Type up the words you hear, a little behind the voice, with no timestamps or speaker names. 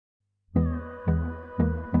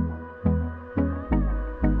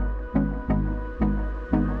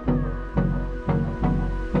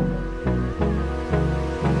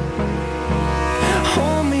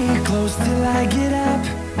till I get up.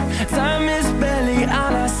 Time is barely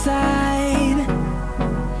on our side.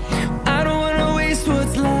 I don't wanna waste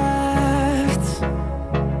what's left.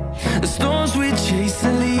 The storms we chase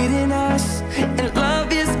are leading us, and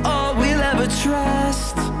love is all we'll ever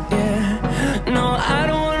trust. Yeah, no, I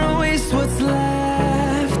don't wanna waste what's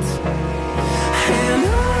left. And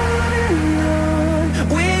on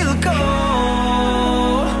we'll go,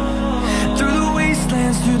 through the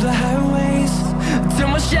wastelands, through the highways, till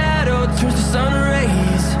my shadow turns to sun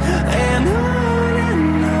rays. And on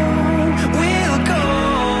we'll go,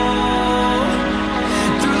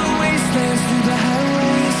 through the wastelands, through the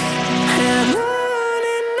highways, and on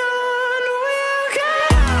we'll go.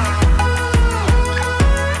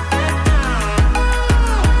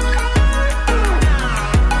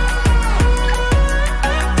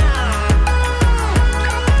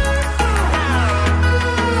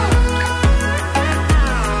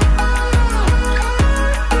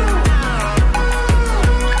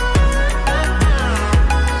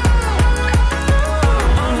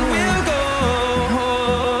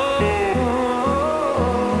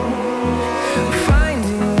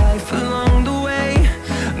 Finding life along the way,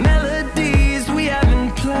 melodies we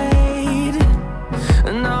haven't played.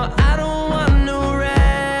 No, I don't want no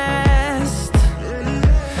rest.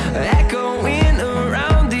 Echoing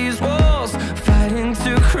around these walls, fighting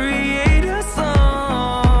to create a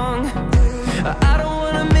song. I don't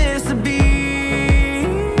wanna miss a beat.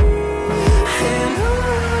 And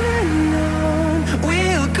on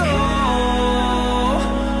we'll go,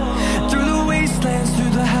 through the wastelands,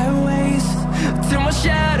 through the highways, till my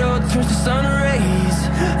shadow turns to sun rays.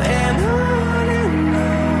 And on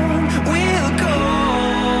we'll go,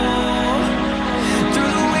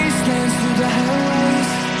 through the wastelands, through the highways,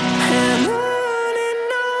 and on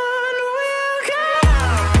we'll go.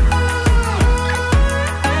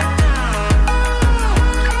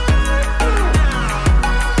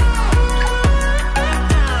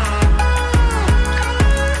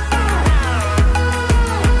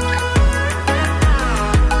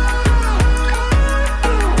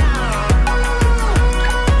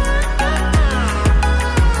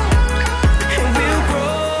 And we'll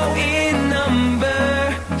grow in number,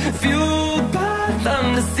 fueled by them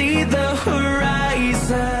to see the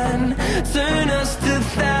horizon, turn us to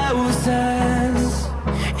thousands.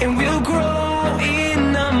 And we'll grow in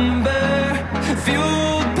number,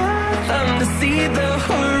 fueled by them to see the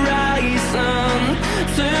horizon,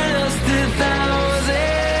 turn us to thousands.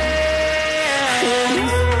 And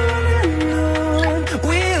on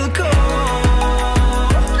we'll go,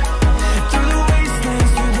 through the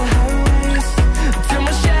wastelands, through the highways, till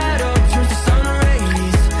my shadow turns to sun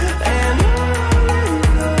rays. And on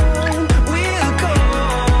we'll go,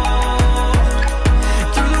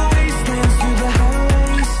 through the wastelands, through the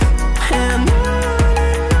highways, and on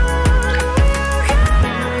we'll go.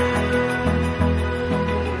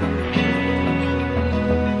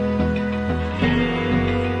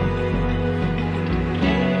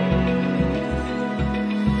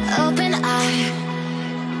 Open eye,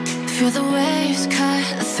 feel the waves cut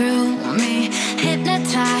through me,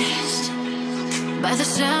 hypnotized by the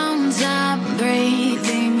sounds I'm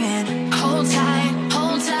breathing in. Hold tight,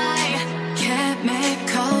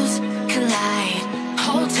 chemicals collide.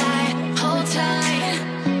 Hold tight, hold tight,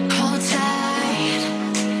 hold tight.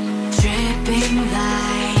 Dripping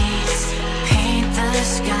lights paint the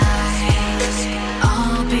skies,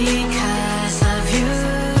 all because of you.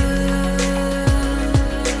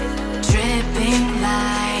 Dripping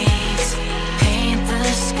lights paint the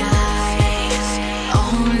skies,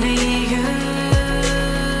 only you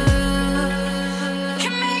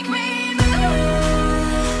can make me move.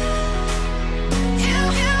 You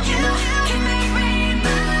can make me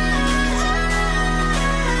move.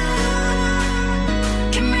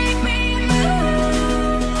 Can make me move.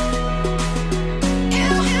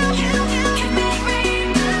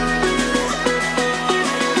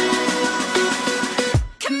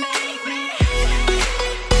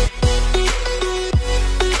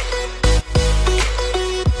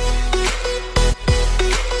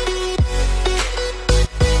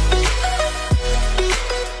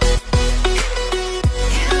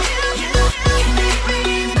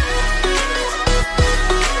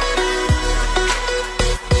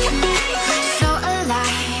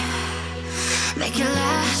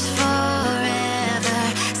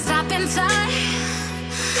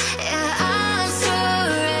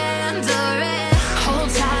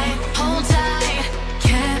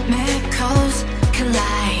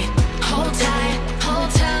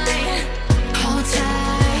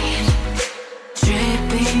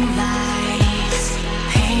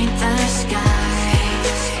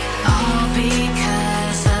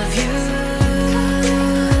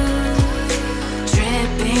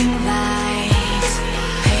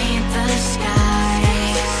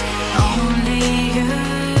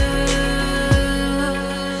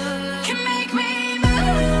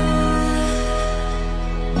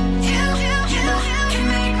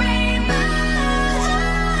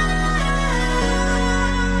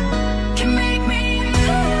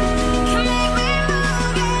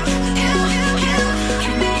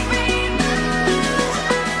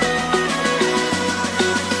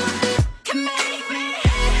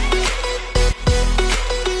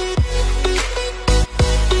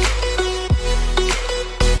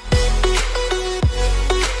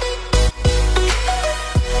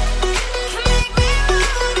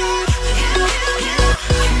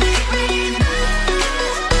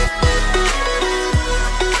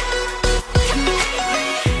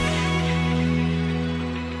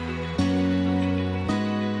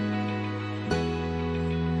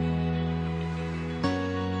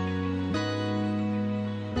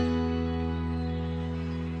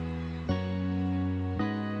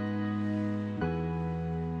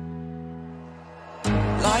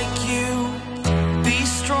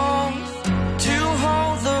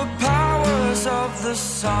 the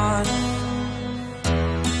sun.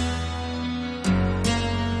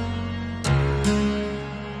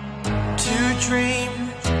 To dream,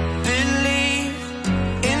 believe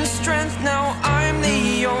in strength. Now I'm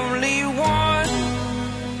the only one,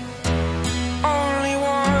 only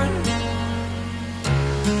one.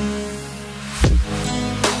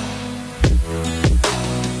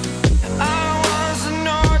 I was an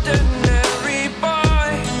ordinary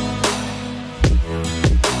boy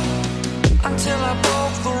until I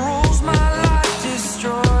broke the rules. My life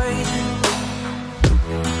destroyed,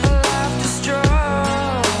 life destroyed.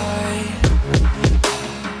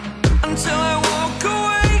 Until I woke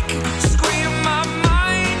awake, scream my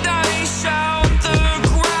mind, I shout, the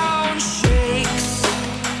ground shakes.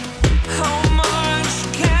 How much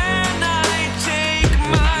can I take?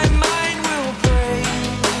 My mind will break.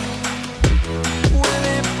 Will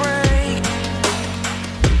it break?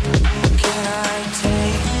 Can I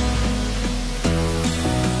take?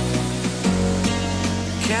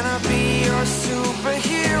 Can I be your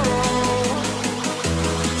superhero?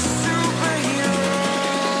 Superhero.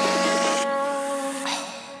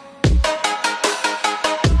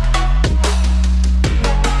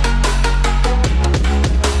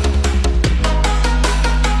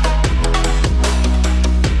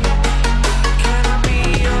 Can I be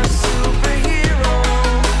your superhero?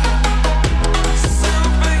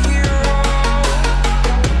 Superhero.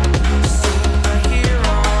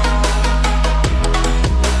 Superhero.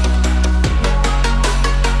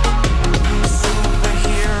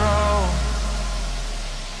 Superhero.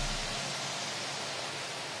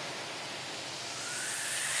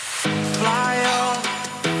 Fly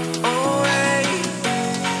away.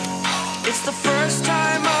 It's the first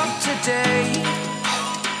time of today.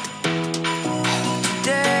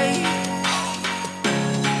 Today.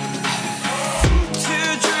 To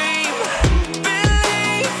dream,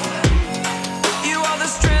 believe. You are the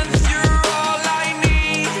strength, you're all I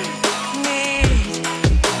need.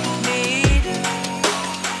 Need.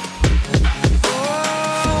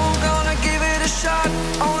 Oh, gonna give it a shot.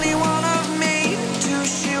 Only one of me to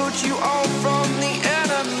shield you all from the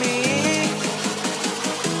enemy.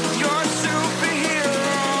 You're a superhero.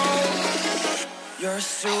 You're a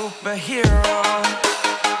superhero.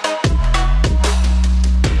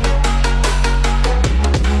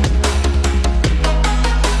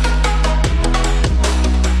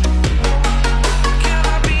 Can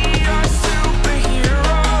I be your superhero?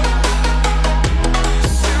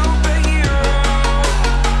 Superhero.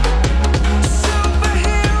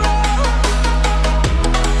 Superhero.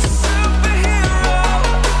 Superhero.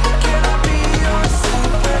 Can I be your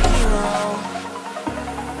superhero?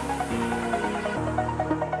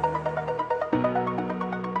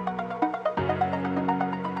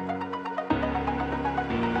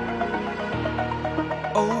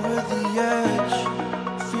 Over the edge,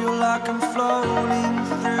 feel like I'm floating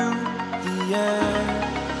through the air.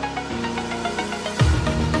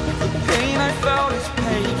 The pain I felt is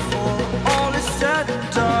paid for, all is said and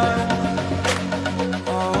done.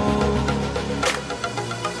 Oh,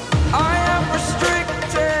 I am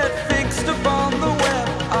restricted, fixed upon the web.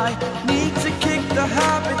 I need to kick the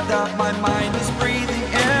habit that my mind is breathing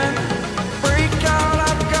in. Break out,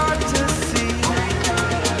 I've got to see.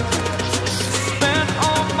 Spent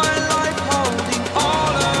all my life holding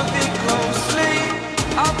all of it closely.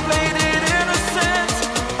 I played it innocent,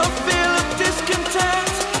 a feel of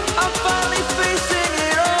discontent. I'm finally facing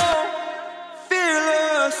it all,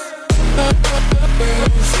 fearless.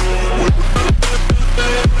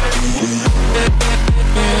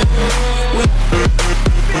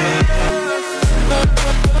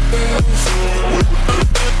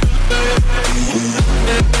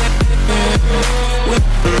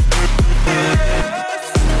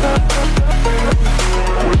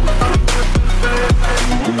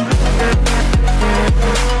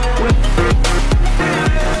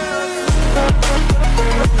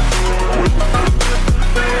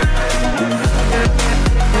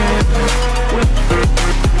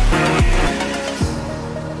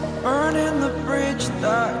 Burning the bridge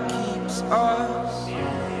that keeps us.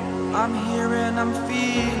 I'm here and I'm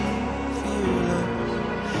feeling fearless.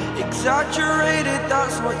 Exaggerated,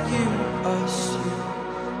 that's what you assume.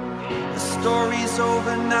 The story's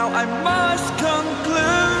over now, I must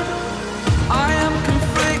conclude. I am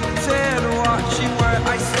conflicted, watching where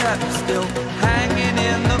I step still, hanging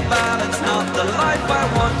in the balance. Not the life I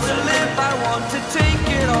want to live, I want to take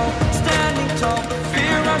it all. Standing tall,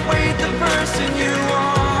 fear outweighed the person you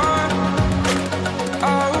are.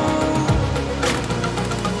 Oh,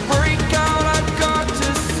 break out, I've got to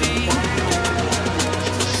see.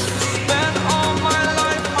 Spent all my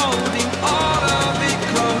life holding all of it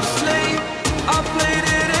closely. I play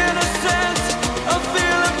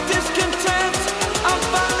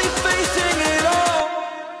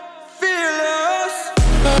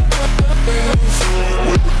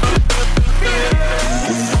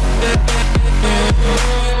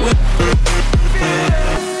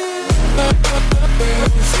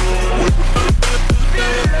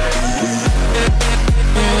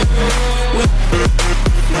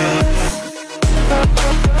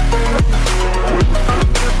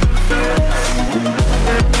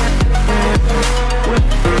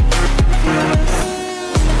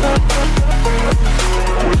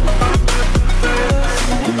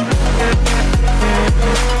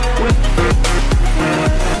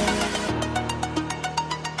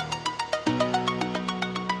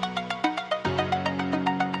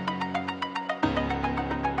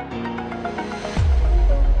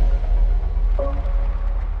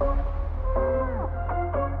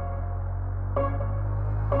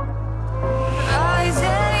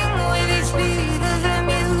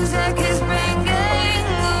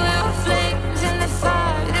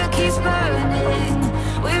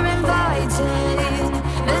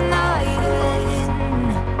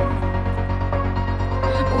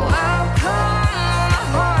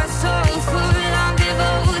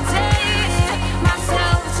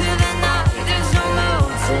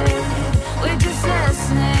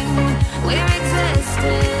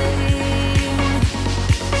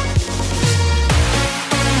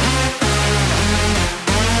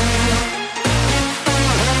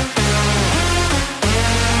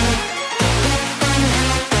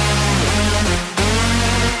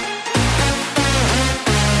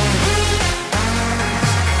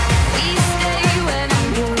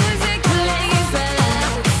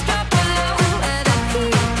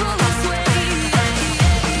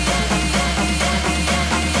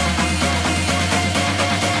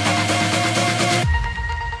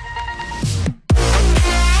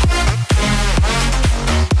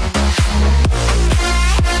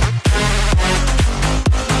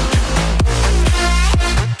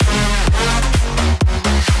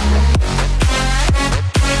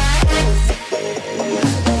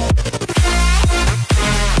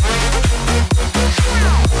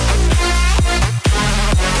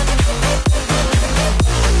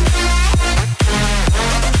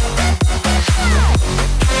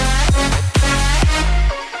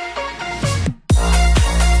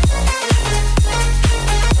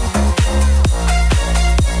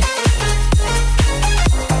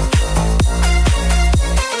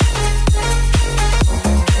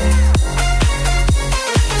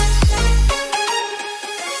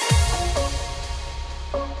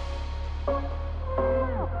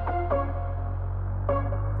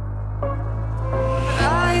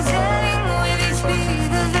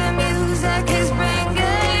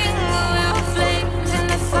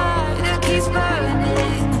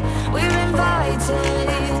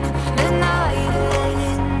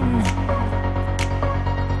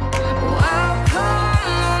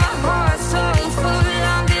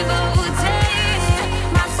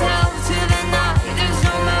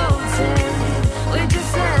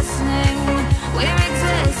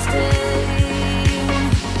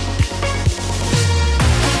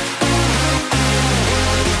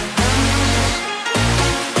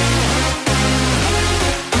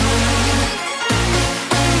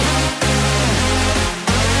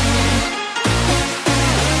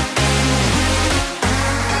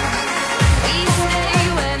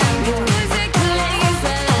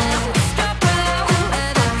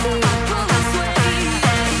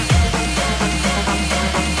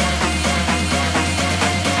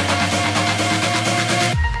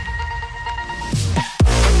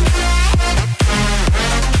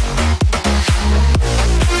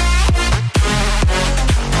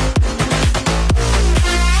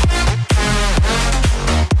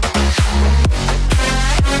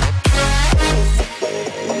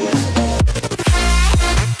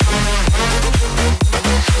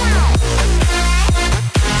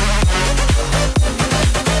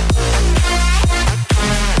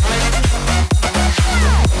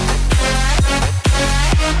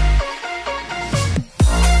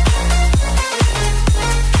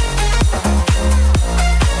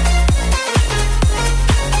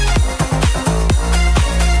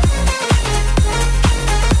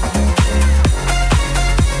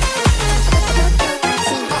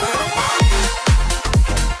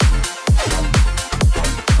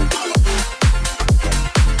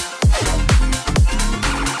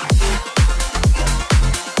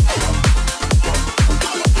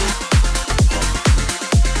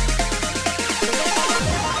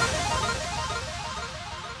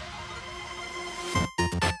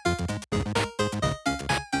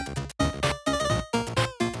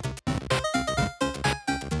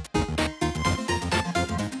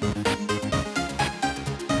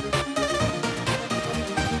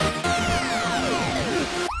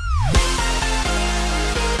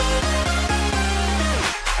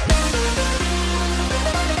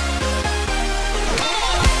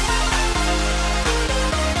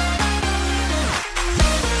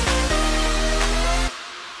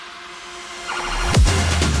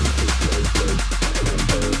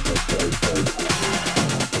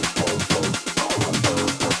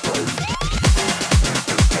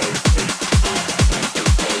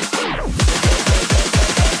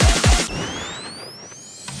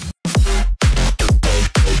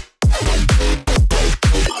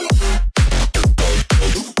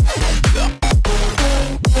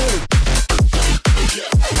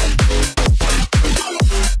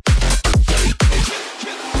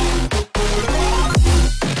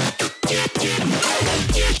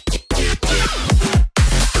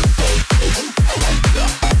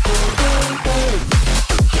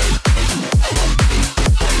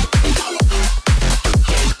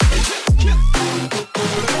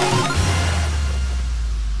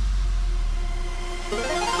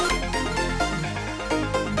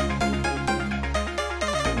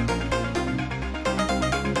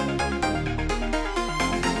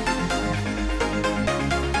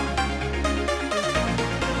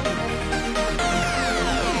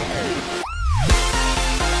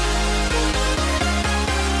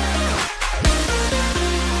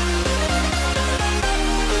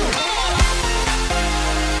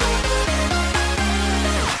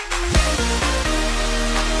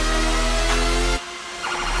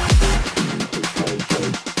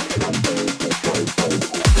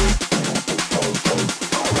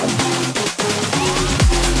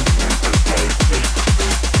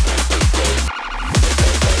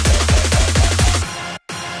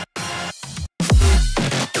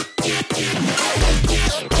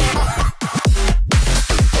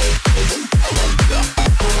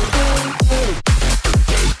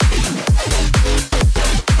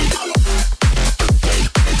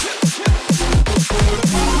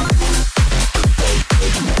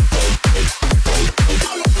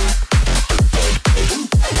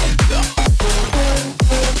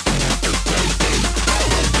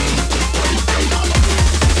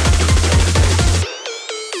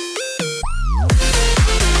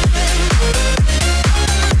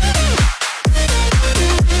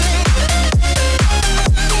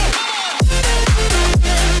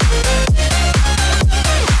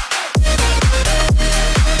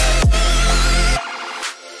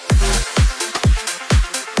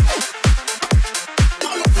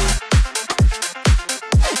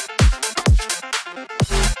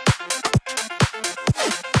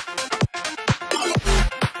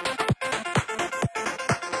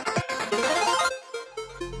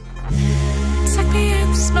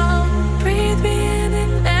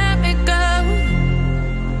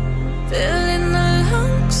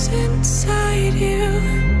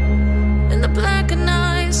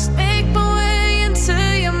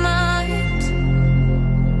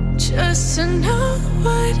know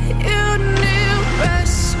what you knew.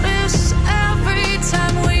 Restless every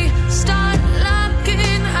time we start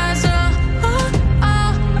locking eyes.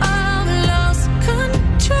 Lost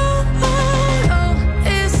control. Oh,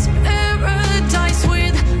 it's paradise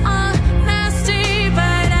with honesty,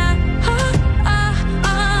 but I'm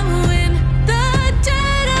in the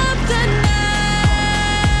dead of the night.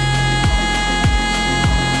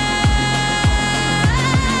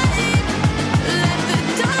 Let the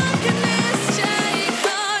darkness take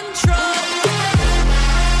control.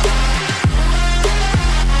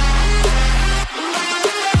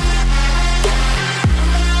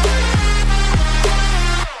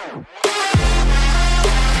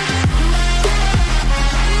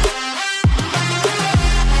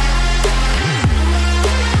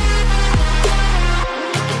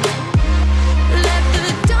 Let the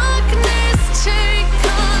darkness take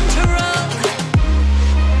control.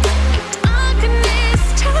 Darkness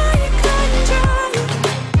take control.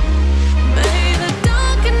 May the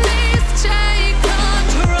darkness take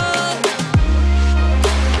control.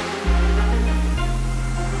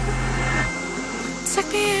 Take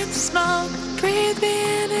me in the smoke, breathe me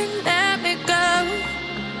in and let me go.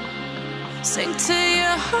 Sink to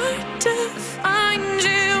your heart to find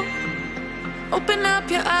you. Open up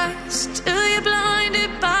your eyes till you're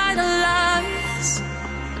blinded by the lies,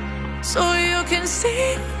 so you can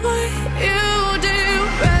see what you do.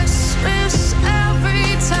 Restless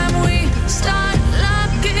every time we start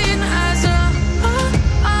locking eyes.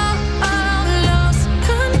 Lost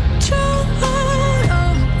control.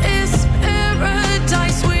 Oh, it's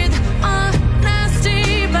paradise with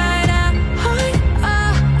honesty, but I'm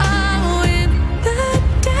in the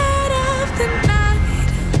dead of the night.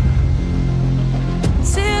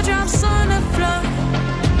 Teardrops on the floor.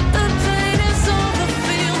 The pain is over.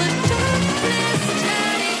 Feel the darkness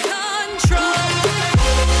take control.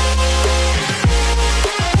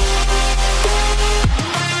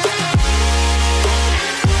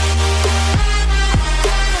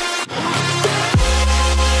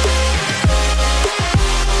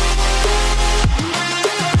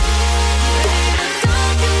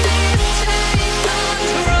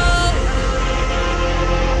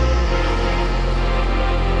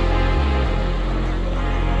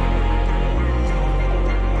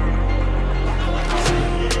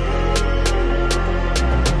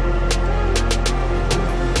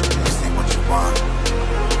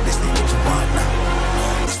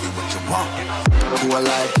 Who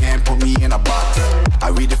alive can't put me in a box.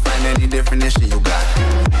 I redefine any definition you got.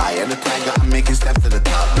 I am the tiger, I'm making steps to the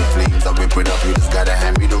top. The flames, I whip it up, you just gotta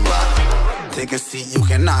hand me the rock. Take a seat, you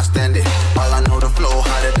cannot stand it. All I know, the flow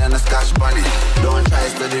harder than a Scotch bunny. Don't try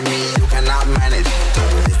studying me, you cannot manage.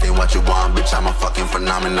 This ain't what you want, bitch, I'm a fucking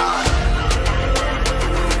phenomenon.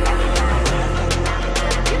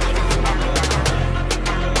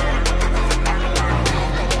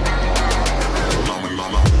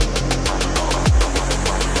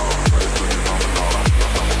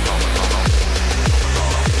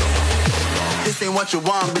 This ain't what you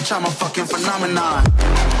want, bitch, I'm a fucking phenomenon.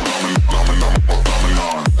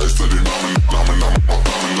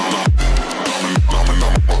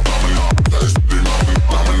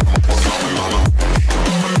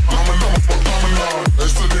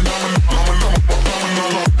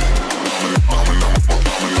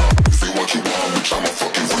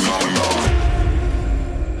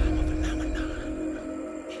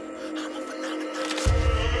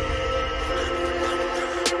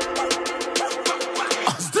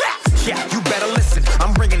 Yeah, you better listen.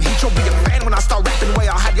 I'm bringing heat, you'll be a fan when I start rapping. Way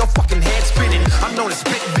I'll have your fucking head spinning. I'm known as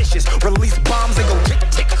spit vicious, release bombs and go tick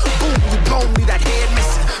tick. Boom, you blow me, that head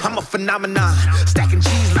missing. I'm a phenomenon, stacking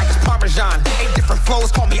cheese like it's Parmesan. 8 different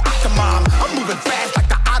flows, call me Octomom. I'm moving fast like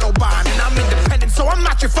the Autobahn, and I'm independent, so I'm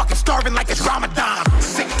not your fucking starving like it's Ramadan.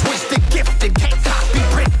 Sick, twisted, gifted, can't copy,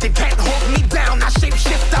 printed, can't hold me down. I shape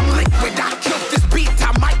shift, I'm liquid. I killed this beat, I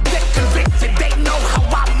might get convicted. They know how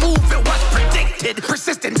I move, it was predicted.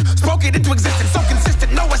 Persistent, spoke it into existence, so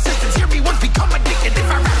consistent, no assistance. Hear me once, become addicted. If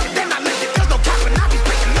I rap it, then I live it. There's no cap when I be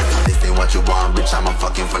spitting. Listen. This ain't what you want, bitch, I'm a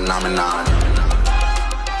fucking phenomenon.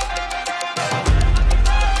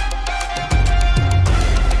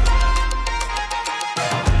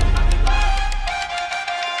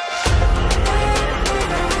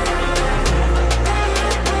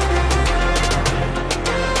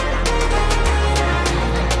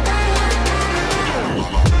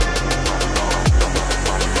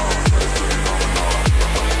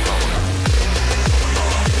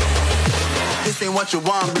 This ain't what you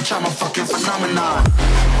want, bitch, I'm a fucking phenomenon.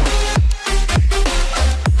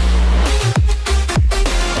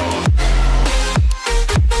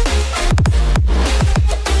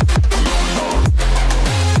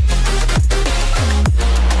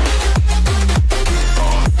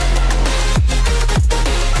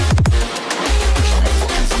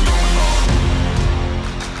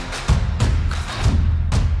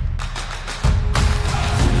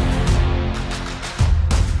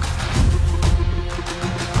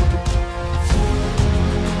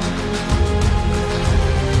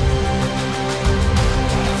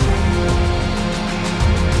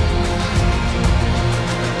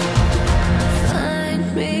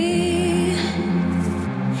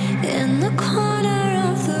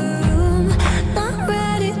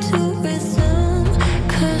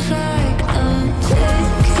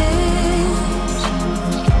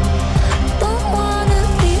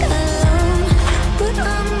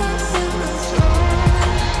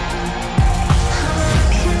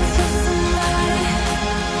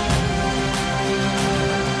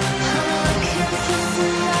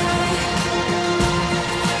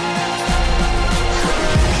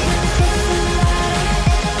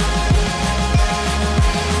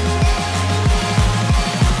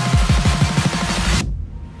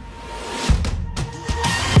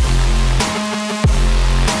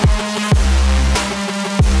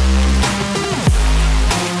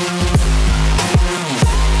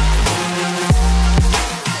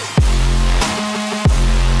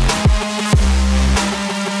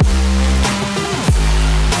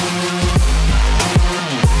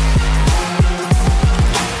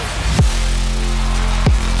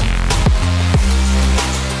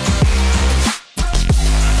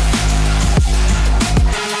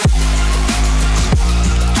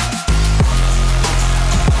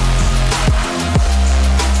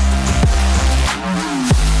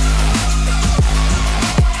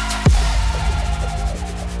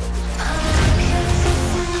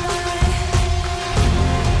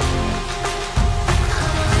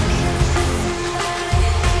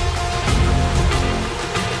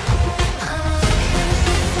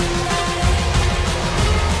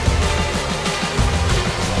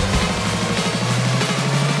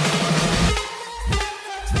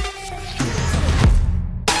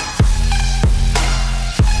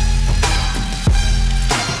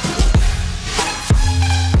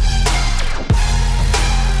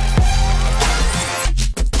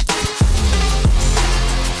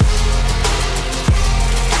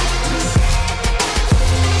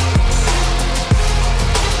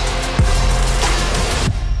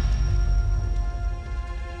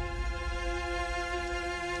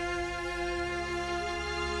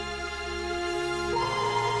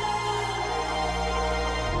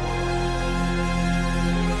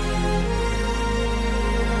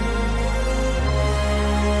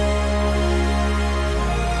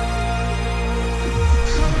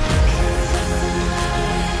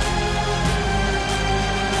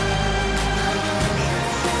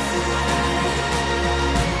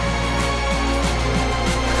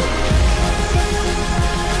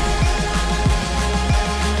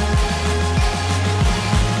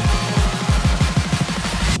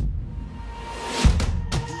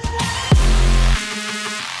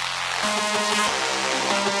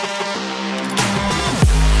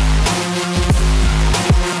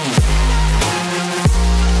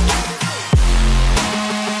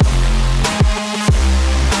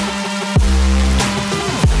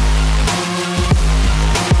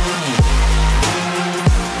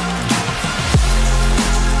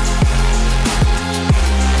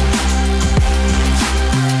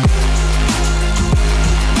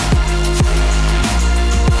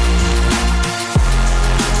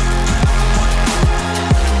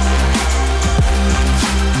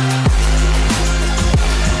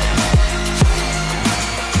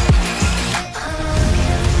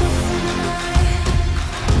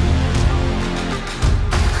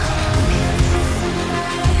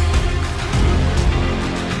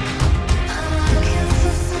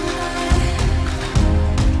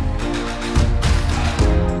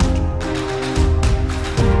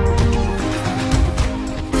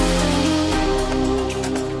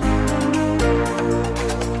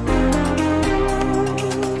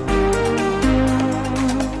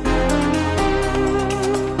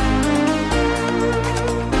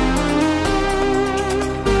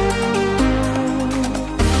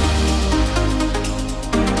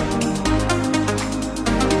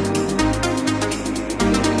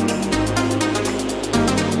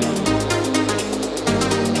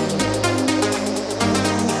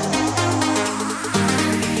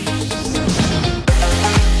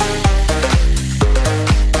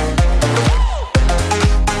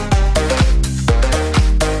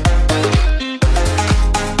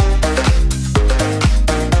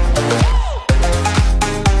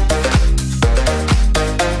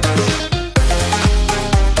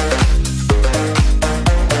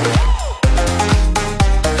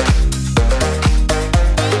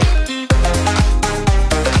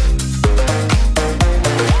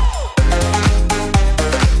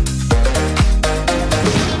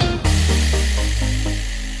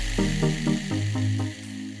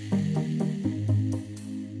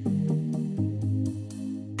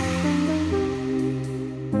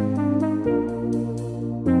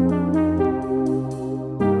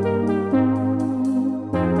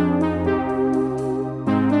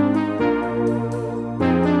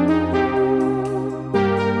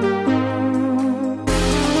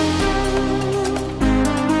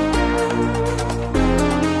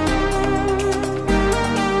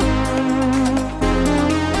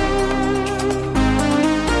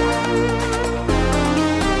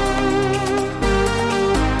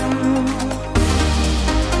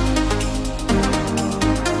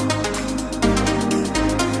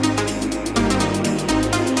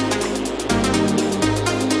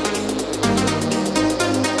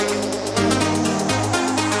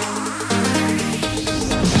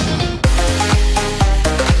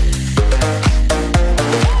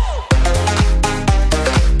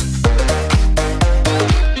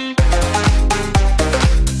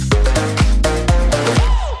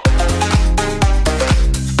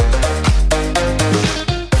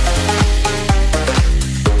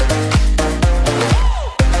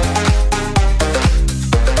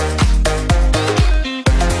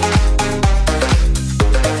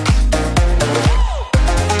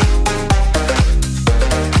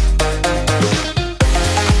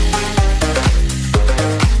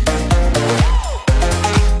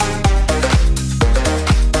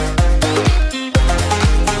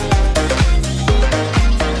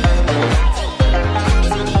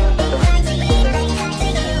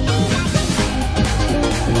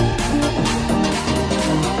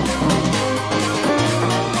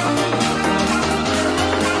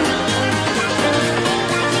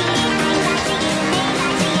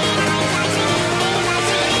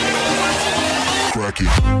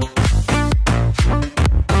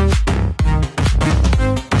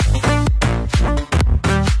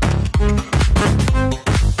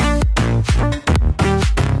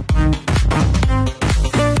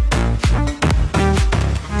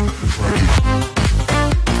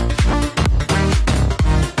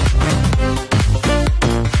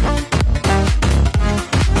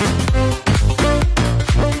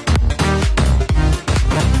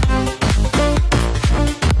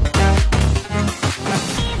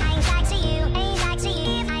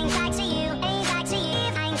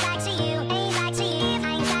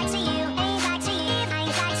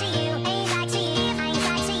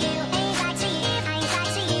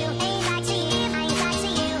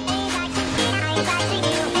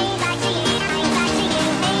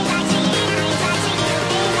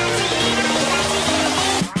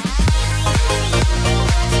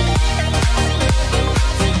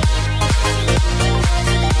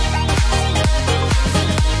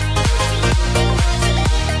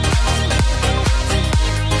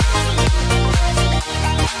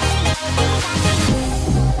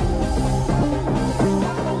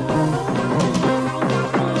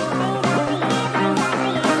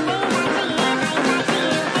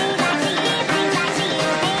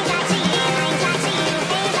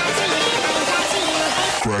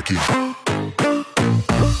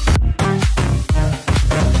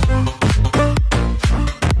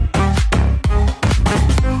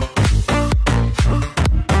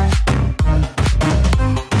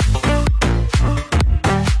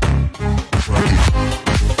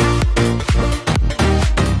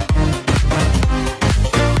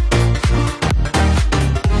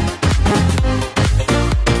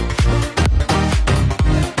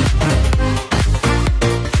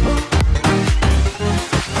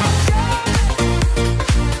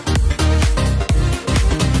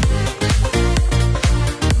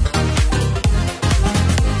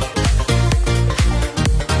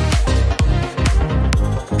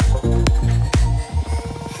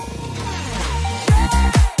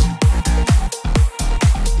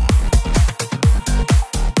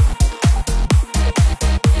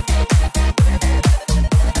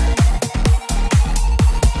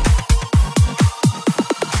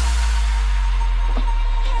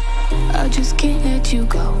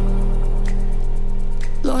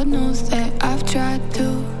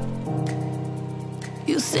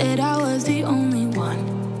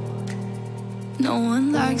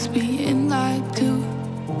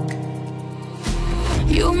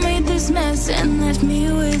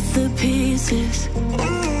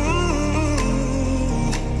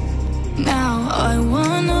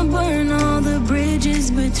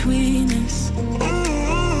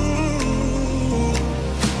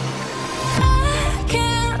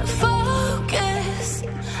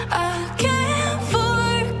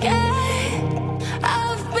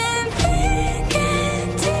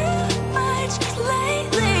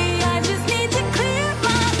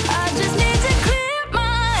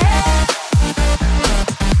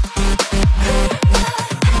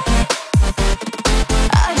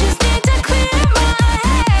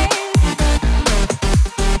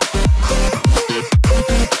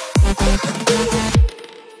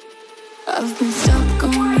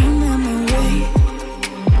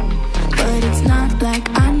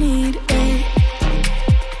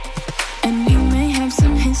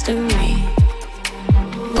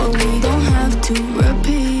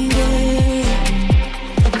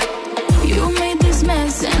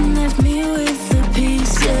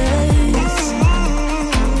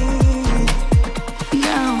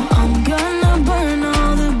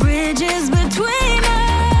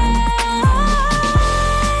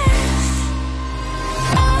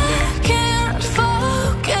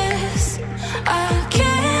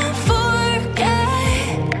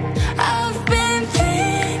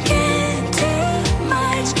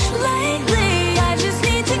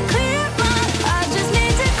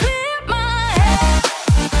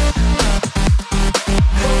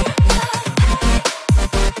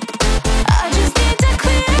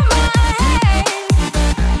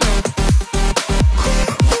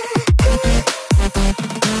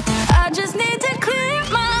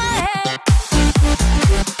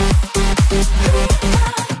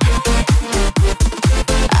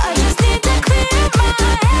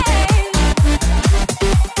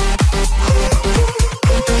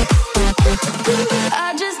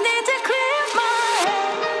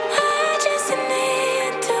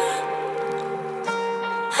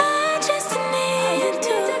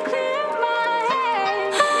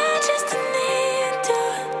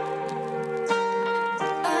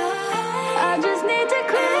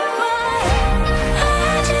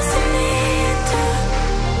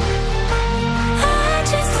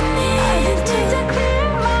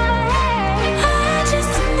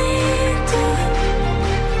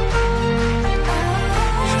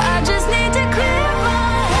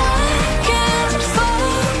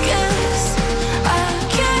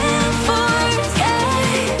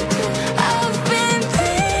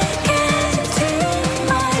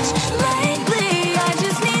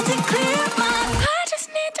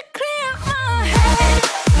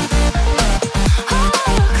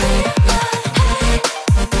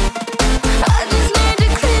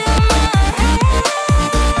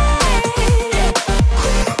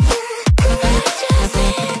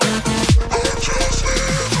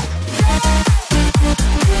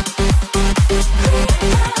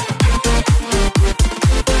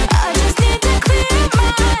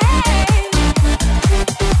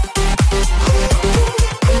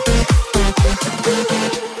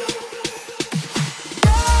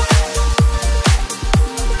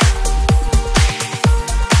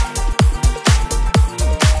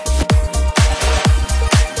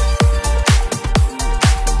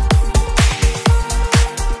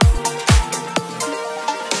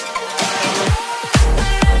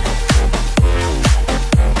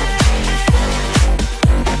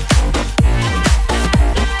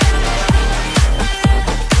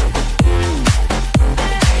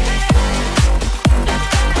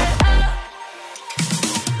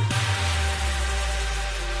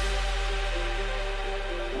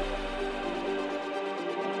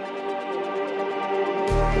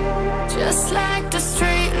 Just like the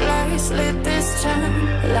street lights lit this town,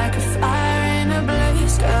 like a fire in a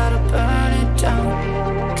blaze, gotta burn it down.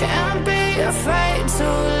 Can't be afraid to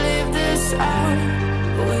leave this out.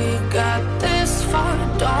 We got this far,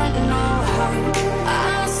 don't know how.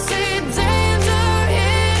 I see danger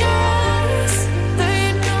in your eyes. They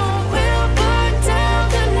know we'll burn down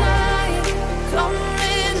the night.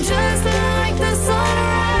 Coming just like the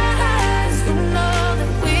sunrise. You know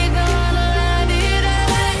that we're gonna light it up.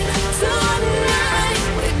 Tonight,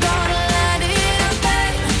 we're gonna light it up.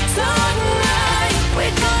 Tonight,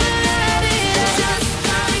 we're gonna light it up. Just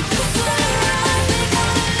like the sunrise, we're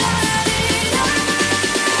gonna light it up.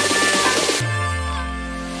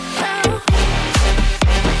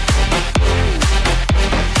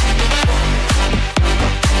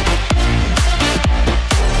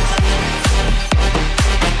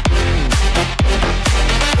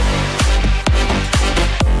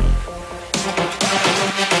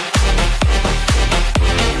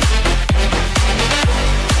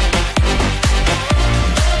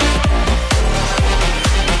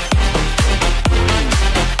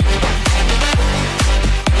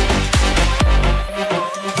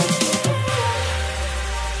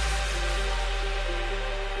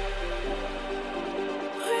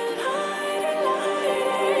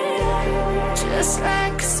 Just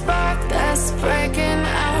like a spark that's breaking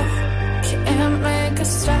out. Can't make a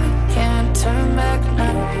stop, can't turn back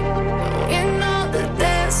now. We know that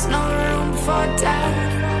there's no room for doubt.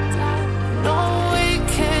 No, we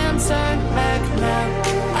can't turn back now.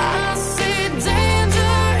 I see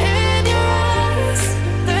danger in your eyes.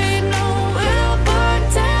 They know we'll burn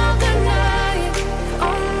down the night.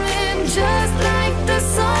 Coming just like the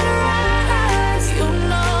sunrise. You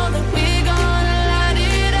know that we're gonna light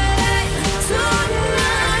it up.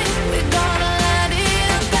 Tonight, we're gonna light it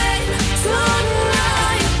up.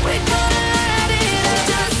 Tonight, we're gonna light it up.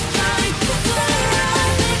 Just like the sunrise,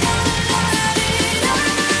 we're gonna light it up.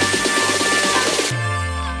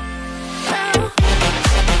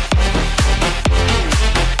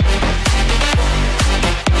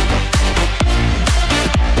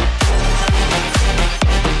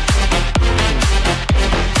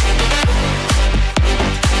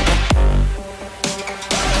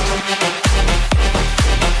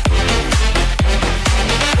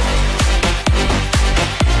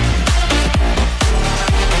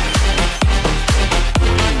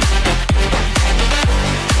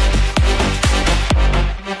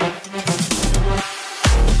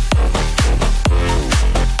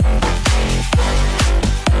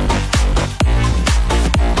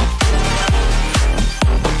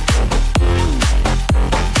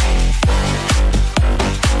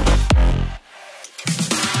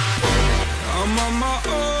 I'm on my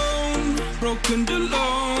own, broken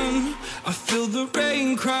alone. I feel the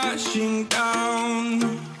rain crashing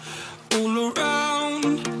down all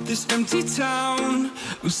around this empty town.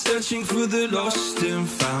 I'm searching for the lost and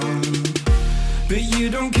found, but you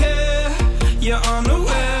don't care, you're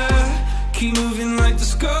unaware. Keep moving like the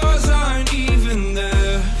scars aren't even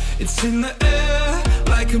there. It's in the air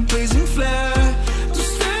like a blazing flare. Don't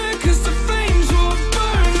stare 'cause the flames will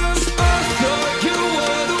burn us. I thought you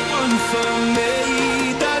were the one for me.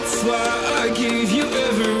 That's why I gave you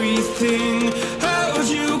everything. Held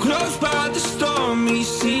you close by the stormy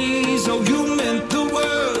seas. Oh, you meant the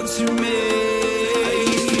world to me. I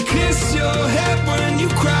used to kiss your head when you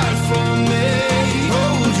cried for me.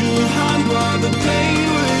 Hold your hand while the pain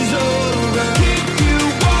was over. Keep you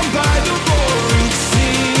warm by the roaring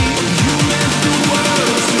sea. You meant the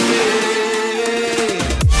world to me.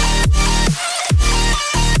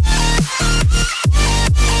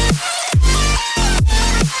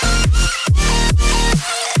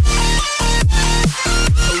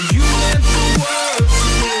 Oh, you meant the world to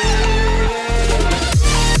me.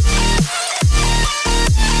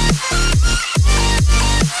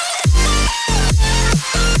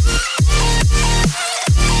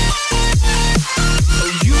 Oh,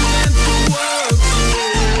 you meant the world to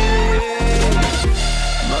me.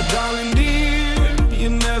 My darling dear,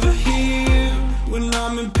 you're never here. When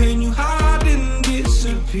I'm in pain, you hide and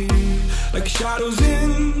disappear. Like shadows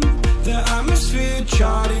in the atmosphere,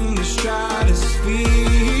 charting the stratosphere.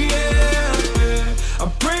 Yeah. I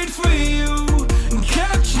prayed for you and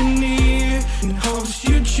kept you near, in hopes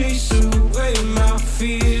you'd chase away my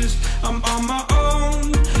fears. I'm on my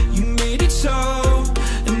own, you made it so,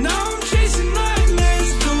 and now I'm chasing nightmares.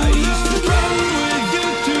 I used to run with you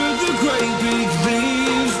through the great big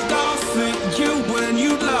leaves, laugh at you when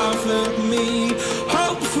you laugh at me.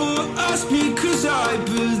 Hope for us because I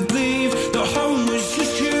believe the home was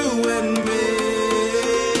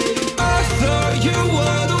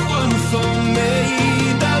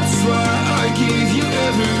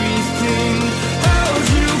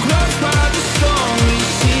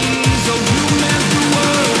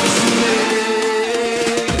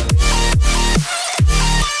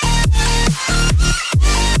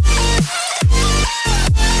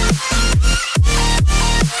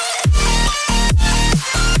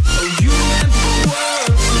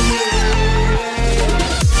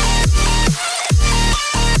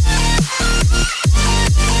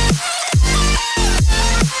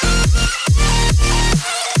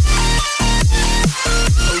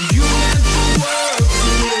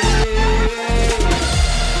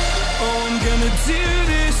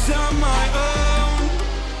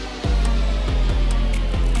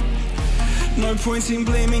No point in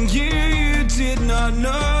blaming you, you did not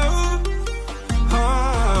know.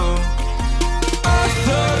 Oh. I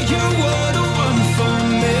thought you were the one for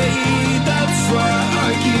me, that's why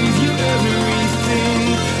I give you everything.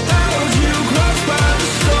 Held you close by the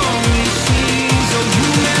stormy seas, oh you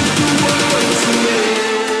meant the world to me.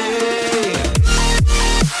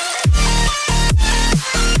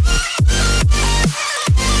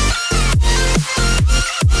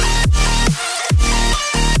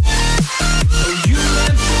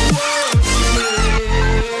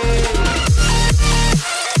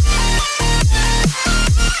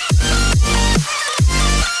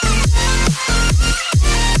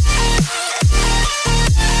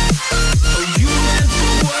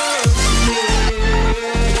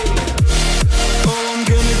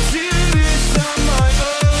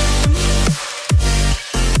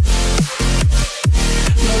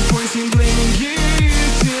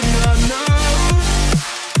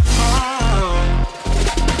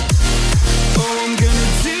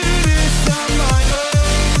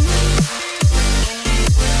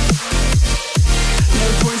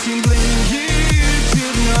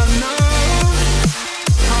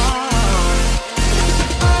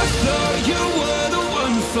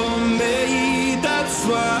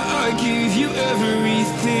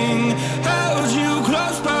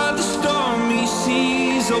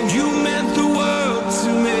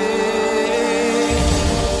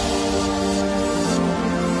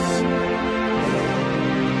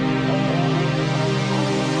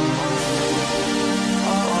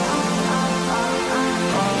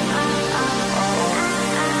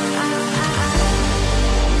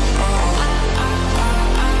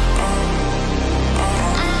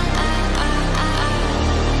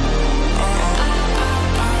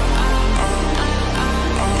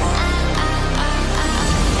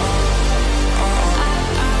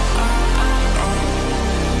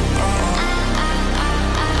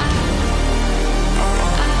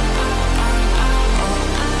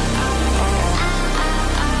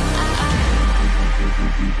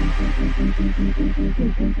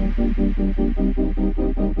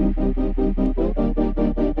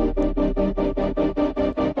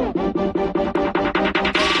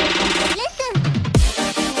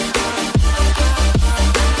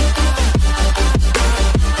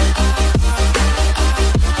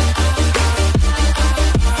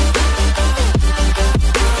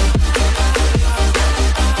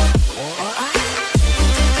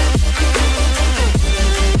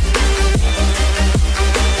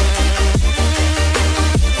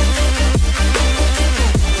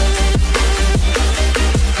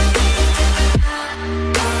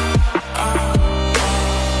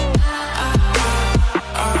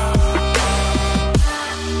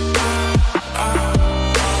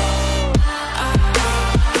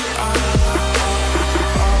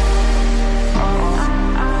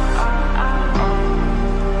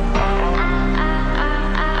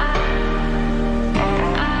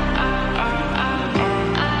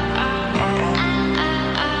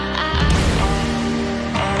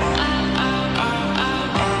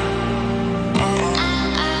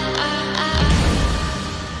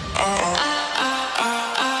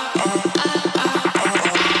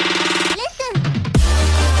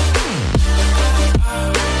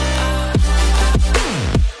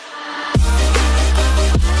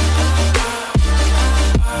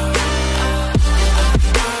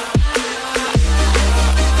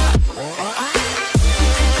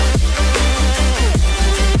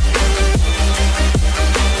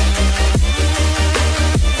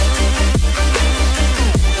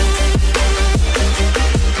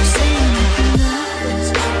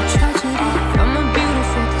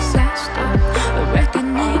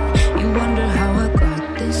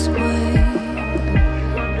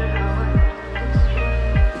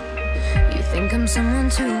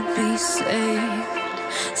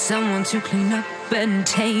 To clean up and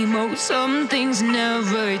tame. Oh, some things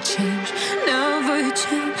never change, never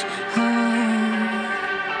change. Oh.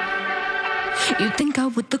 You think I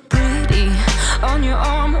would look pretty on your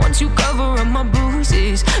arm once you cover up my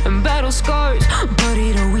bruises and battle scars, but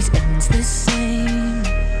it always ends the same.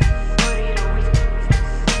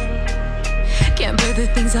 Can't bear the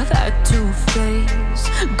things I've had to face.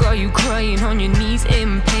 Got you crying on your knees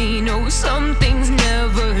in pain. Oh, some things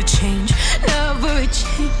never change, never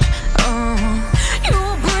change. You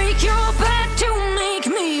break your back to make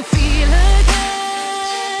me feel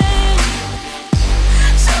again.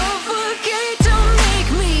 Suffocate to make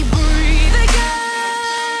me breathe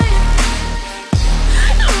again.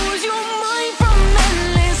 Lose your mind from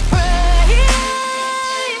endless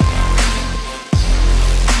pain.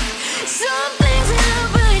 Some things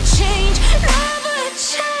never change, never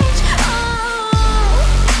change. Oh.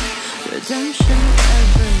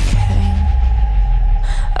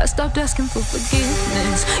 stopped asking for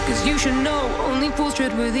forgiveness. Cause you should know only fools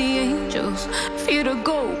tread with the angels. Fear to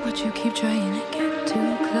go, but you keep trying to get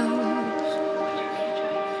too close.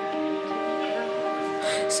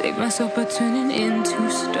 Save myself by turning into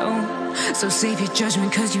stone. So save your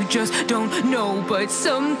judgment cause you just don't know. But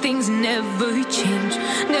some things never change,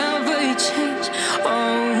 never change.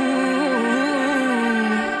 Oh,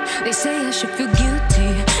 they say I should feel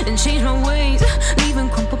guilty and change my ways, leaving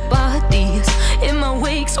crumpled bodies in my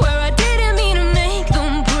wake. Swear I didn't mean to make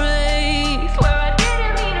them break. Swear I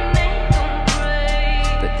didn't mean to make them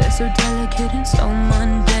break. But they're so delicate and so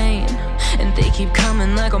mundane, and they keep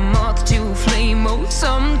coming like a moth to a flame. Oh,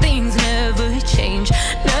 some things never change,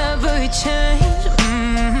 never change.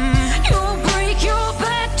 You break your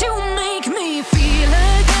back to make me feel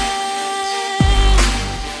again.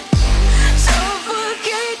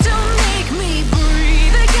 Suffocate to make me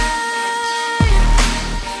breathe again.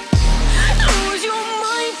 Lose your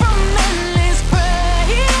mind from endless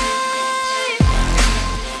pain.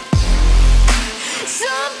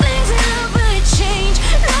 Some things never change,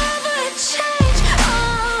 never change.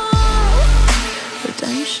 Oh,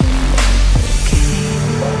 redemption.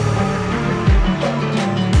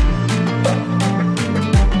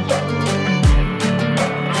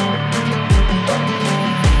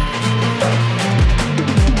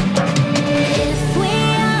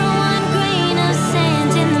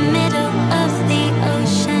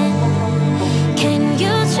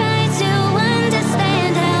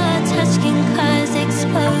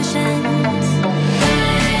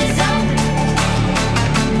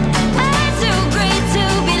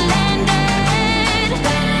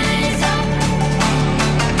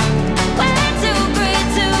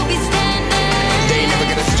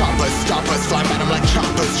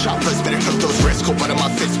 Choppers, better cook those risks. Cold blood in my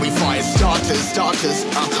fists, we fire starters.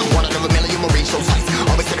 One out of a million will reach those heights.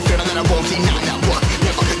 Always had a feeling that I won't deny that work.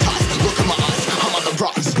 Never could die. Look in my eyes, I'm on the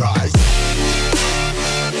rocks. Rise.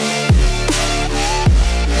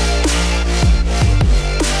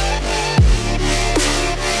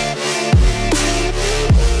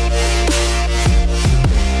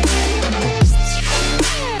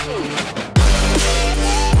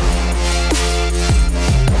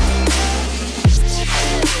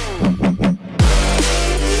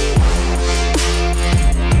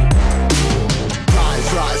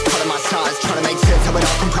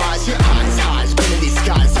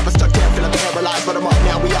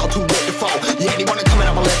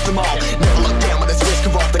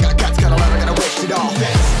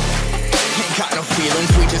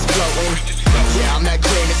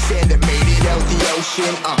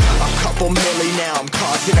 A couple milli now, I'm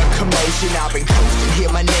causing a commotion. I've been coasting, hear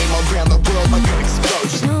my name around the world like an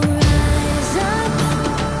explosion. So rise up,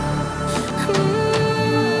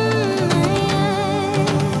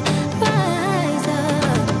 rise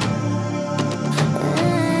up.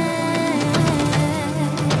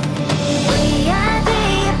 We are the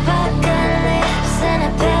apocalypse, and a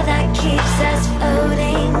path that keeps us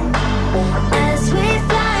floating. As we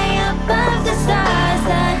fly above the stars,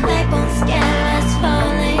 the light won't scare us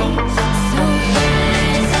falling. So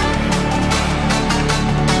rise up.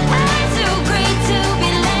 I'm too great to be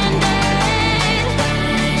landed.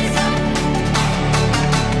 Rise up.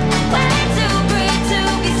 We're too great to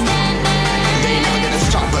be standing. They ain't never gonna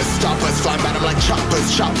stop us. Fly by them like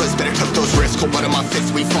choppers. Better cook those risks. Cold blood in my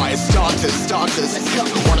fists, we fire starters. Let's go.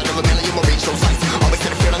 One out of a million will reach those heights. Always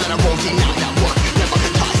had a feeling that I won't deny that work. Never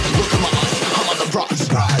could toss. Look in my eyes, I'm on the rocks.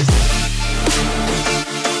 Rise.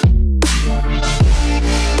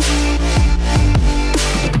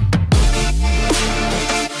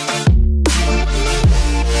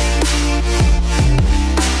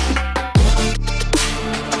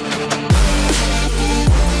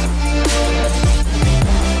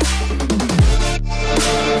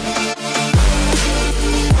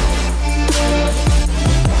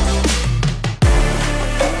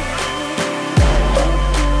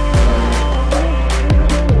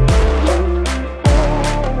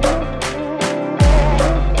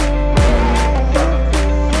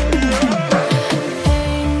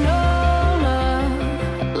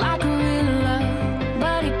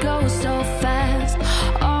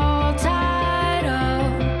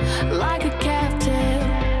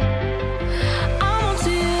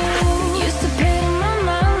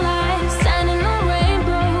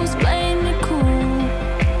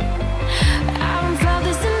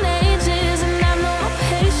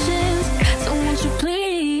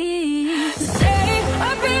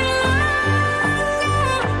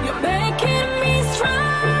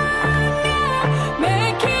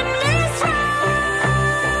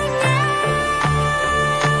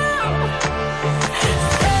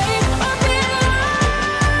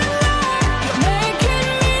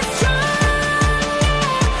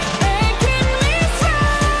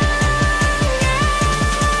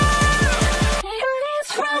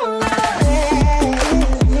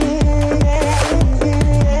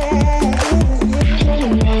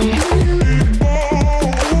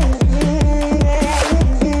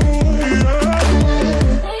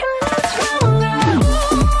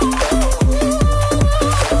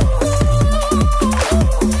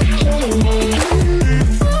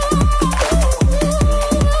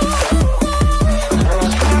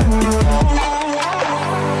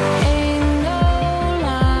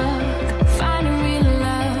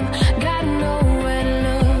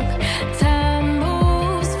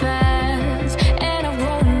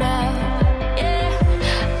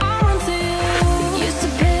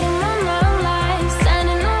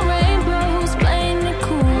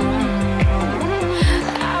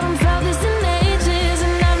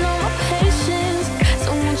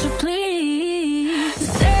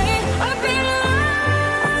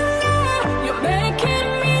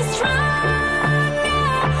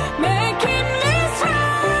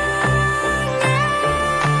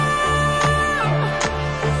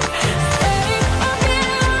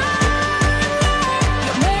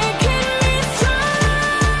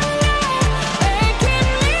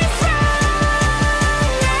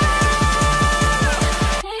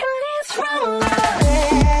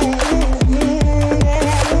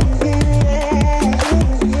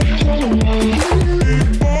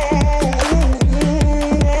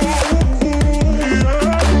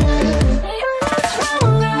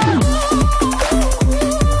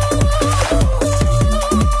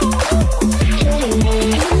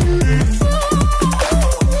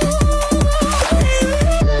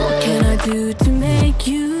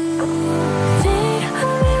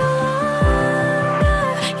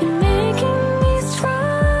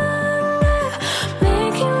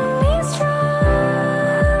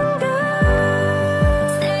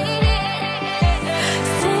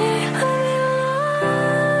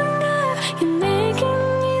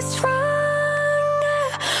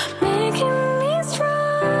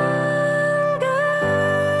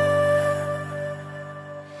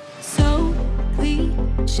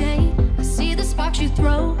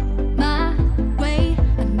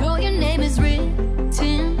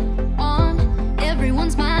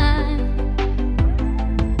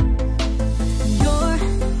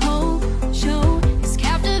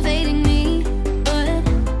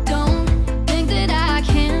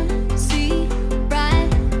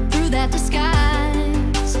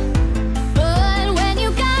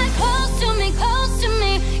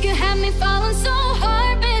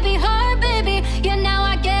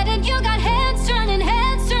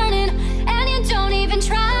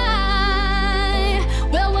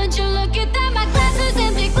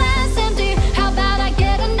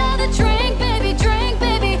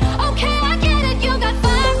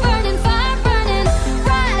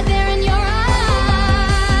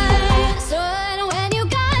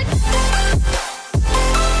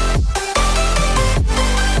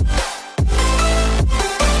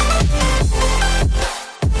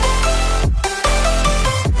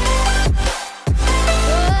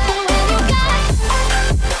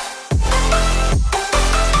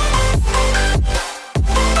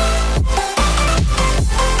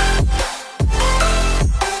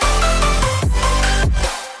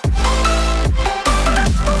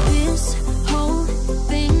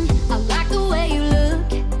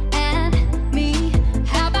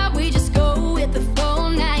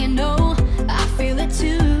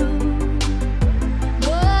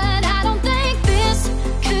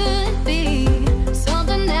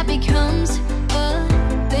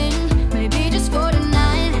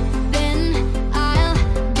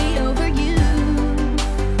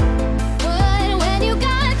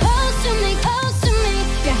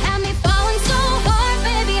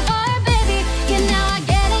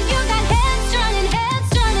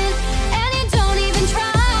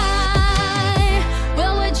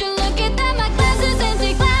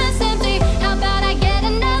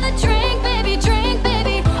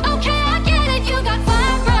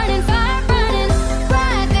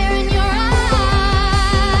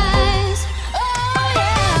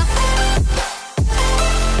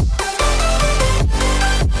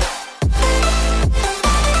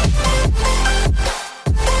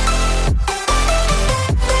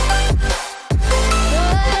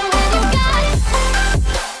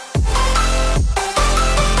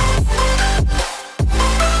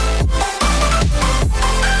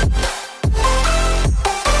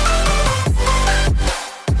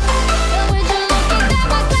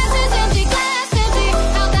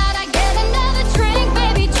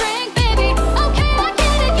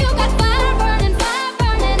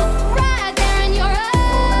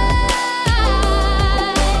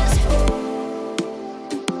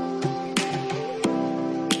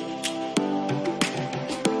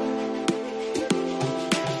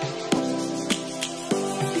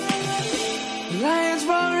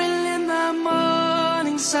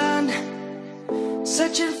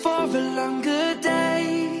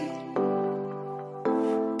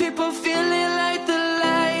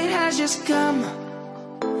 must come.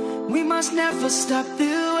 We must never stop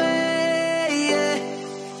the way.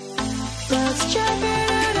 Birds chirping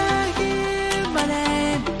and I hear my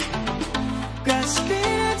name,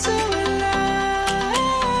 grasping into a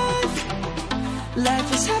life. Life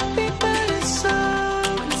is happy but it's so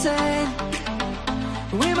insane.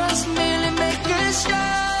 We must merely make it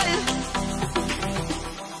shine.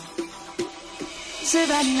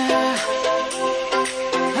 Savannah,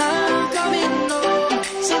 I'm coming home.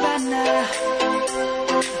 Savannah,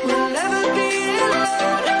 we'll never be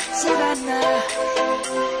alone. Savannah,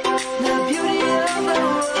 the beauty of the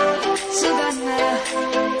world. Savannah,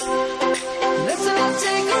 let's all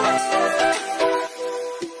take a ride.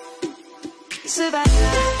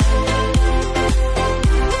 Savannah.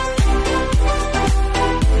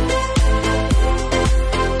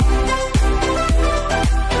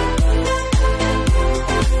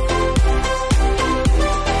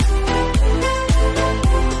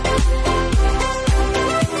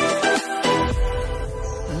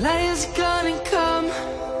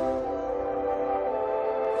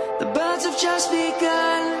 Just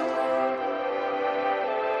begun.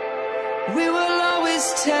 We will always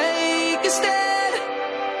take a stand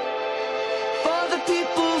for the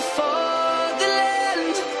people, for the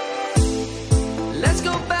land. Let's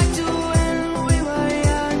go back to when we were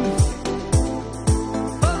young.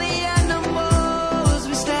 For the animals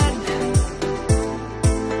we stand.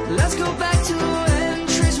 Let's go back to when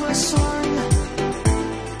trees were swung.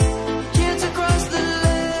 Kids across the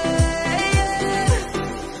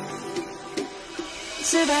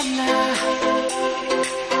Savannah,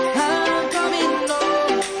 I'm coming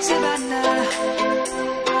home. Savannah,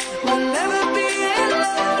 we'll never be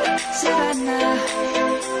alone. Savannah,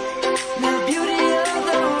 the beauty of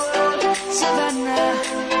the world. Savannah,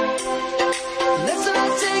 let's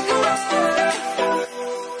all take a ride.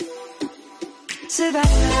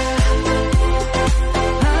 Savannah.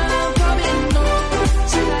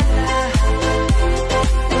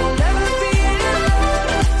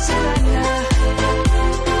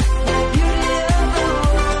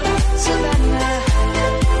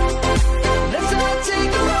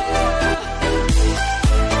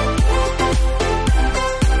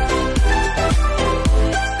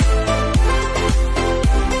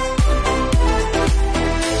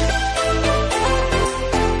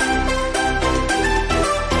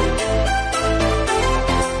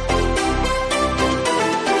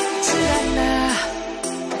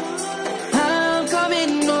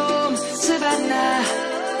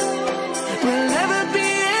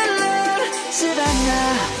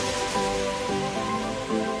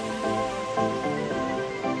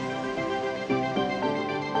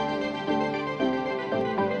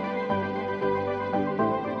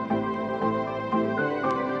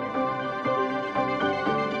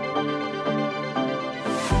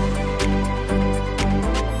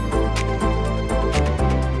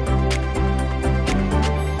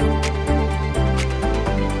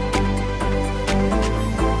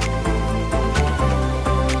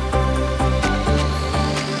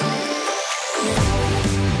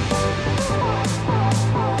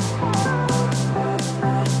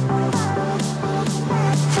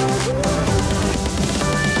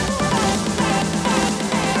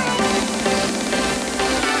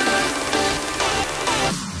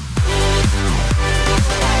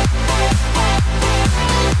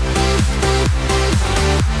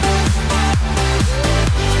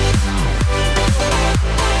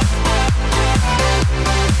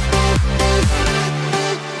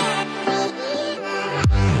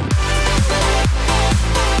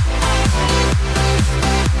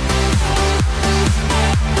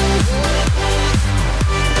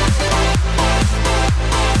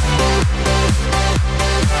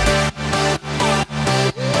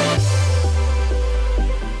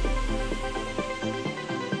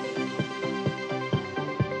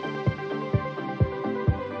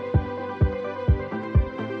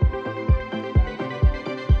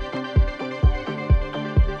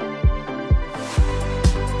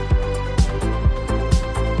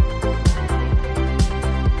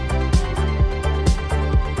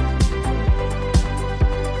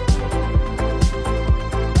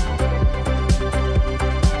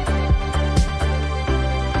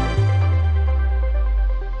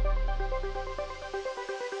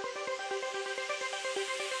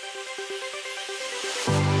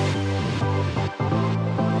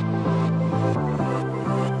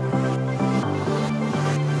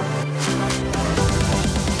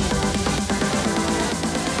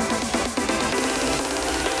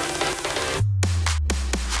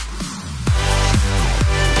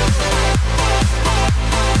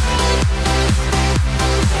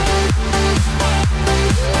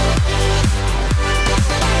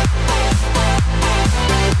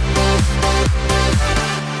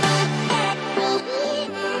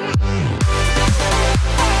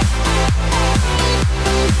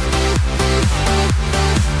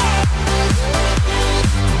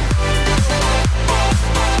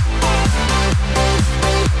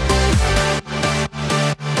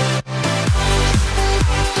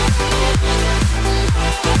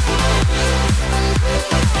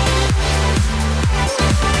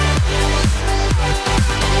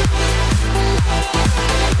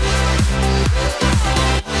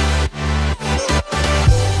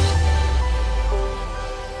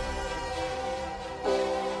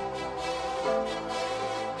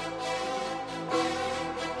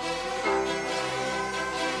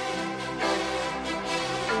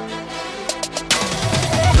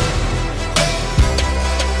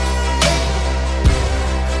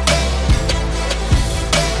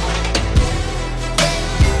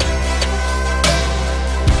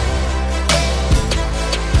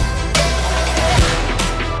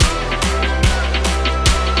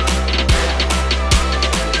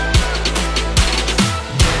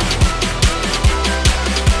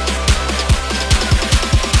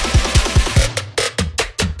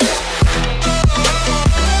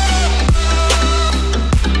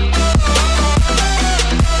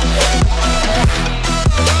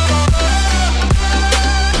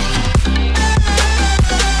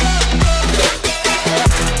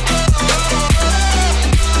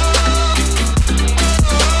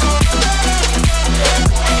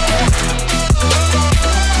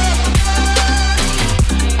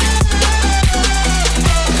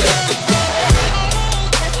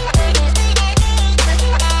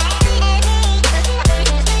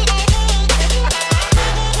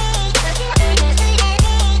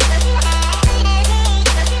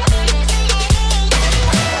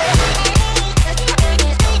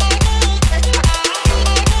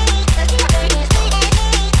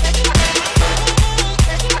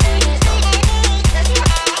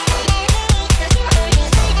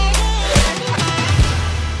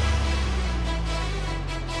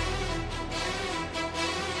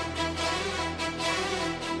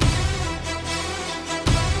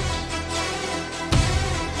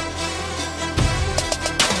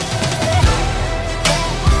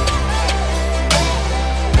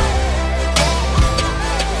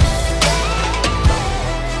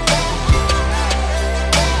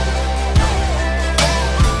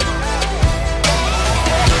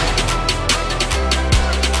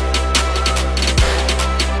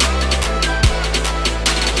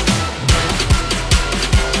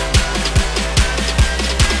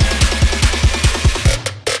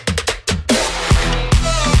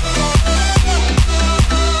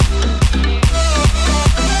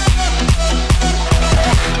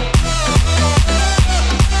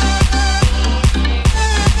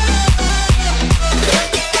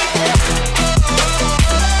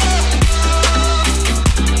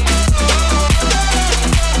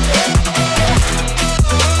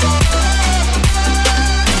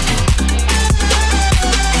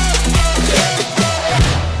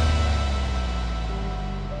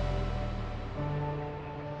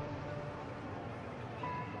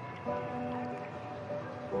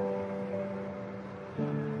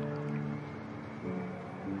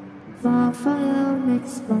 The fire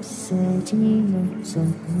makes the city look so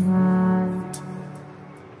bright.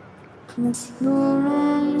 Close your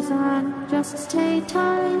eyes and just stay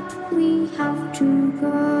tight. We have to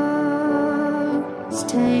go.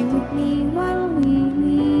 Stay with me while we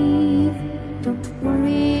leave. Don't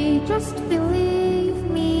worry, just believe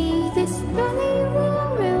me. This journey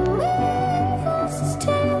will relieve us.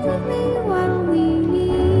 Stay with me while we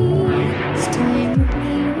leave. Stay with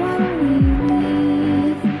me while we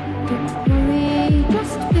leave. Don't worry,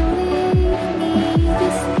 just believe me.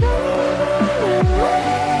 This journey will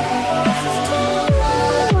relieve us. Stay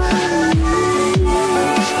while we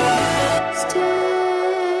leave.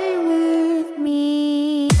 Stay with me.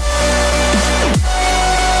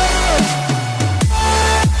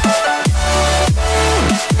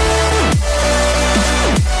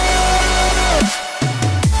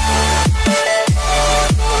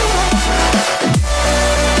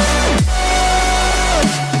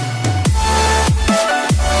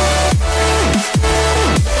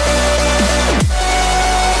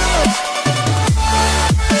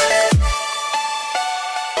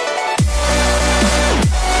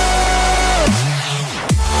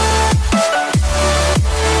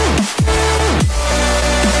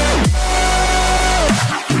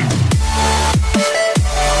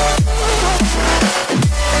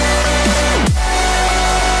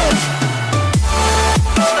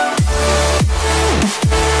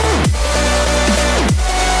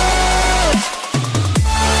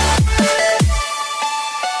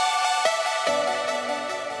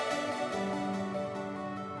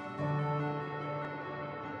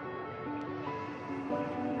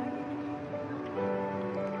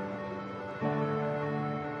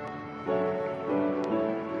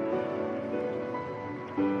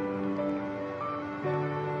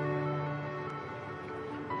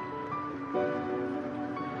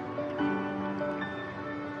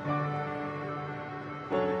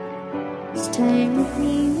 Stay with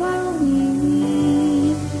me while we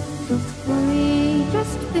leave. Don't worry,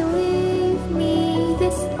 just believe me.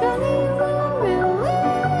 This journey will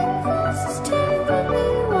relieve us. Stay with me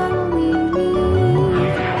while we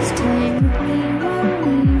leave. Stay with me while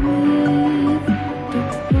we leave.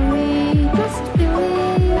 Don't worry, just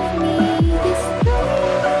believe me. This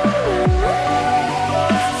journey will relieve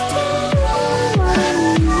us. Stay with me while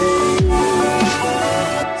we leave.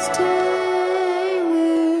 Stay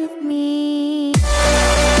with me.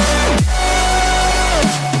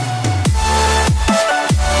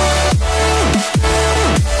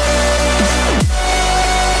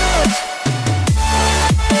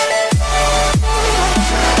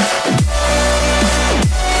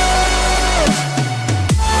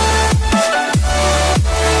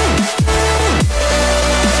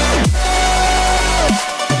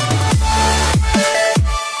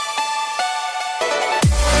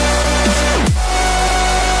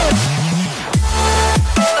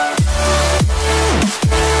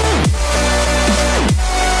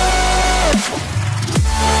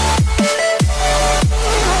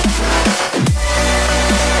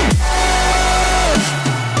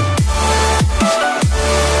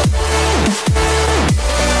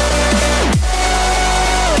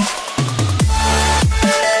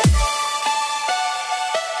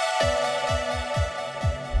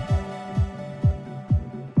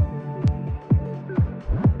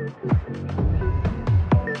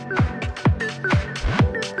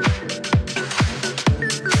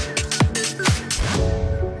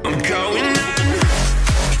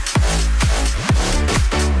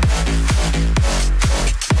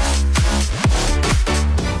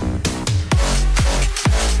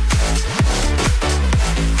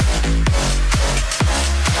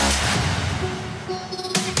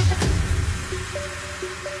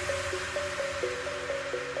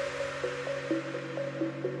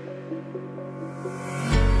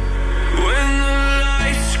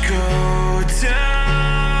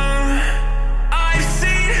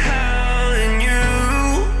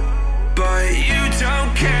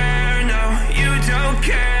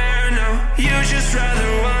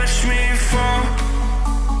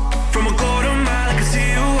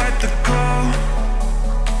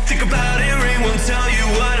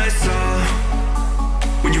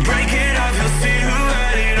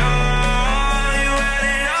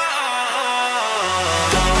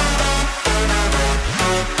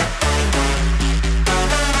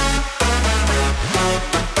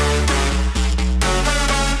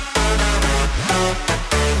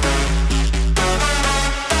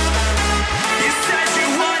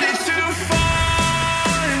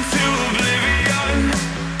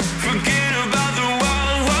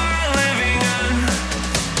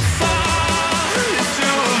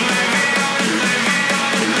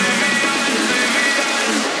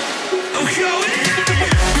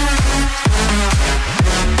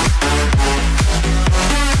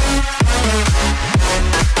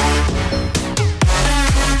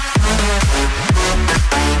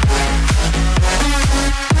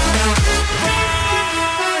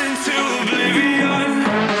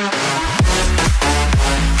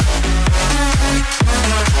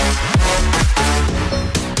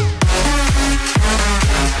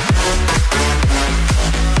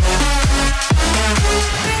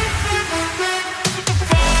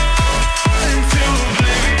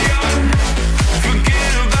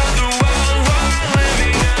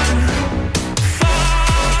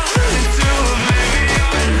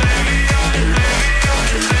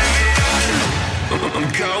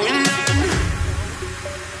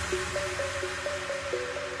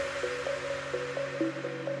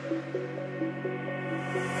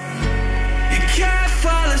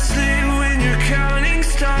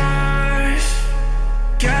 stars.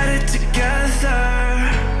 Get it together.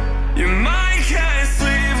 Your mind can't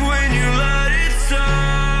sleep when you let it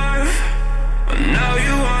serve. But now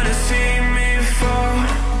you wanna see me fall.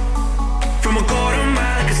 From a golden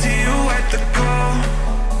mile, I can see you at the call.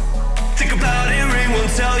 Think about it, ring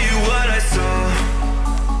won't tell you what I saw.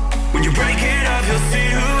 When you break it up, you'll see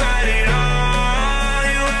who had it all.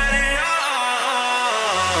 You had it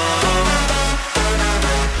all.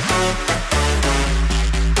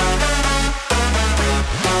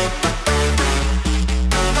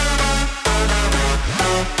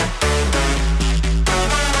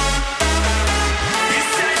 You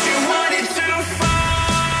said you wanted to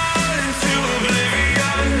fall into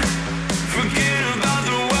oblivion. Forget about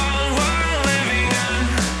the world we're living in.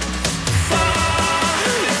 Fall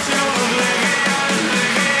into oblivion,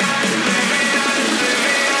 oblivion.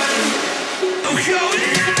 I'm going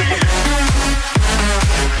in.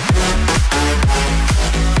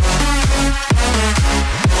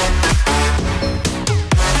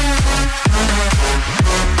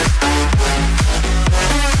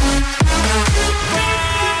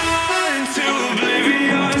 Fall into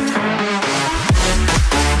oblivion.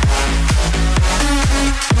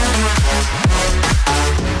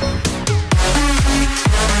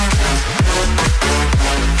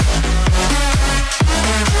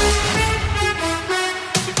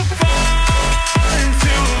 Fall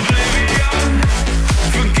into oblivion.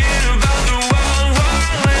 Forget about the world we're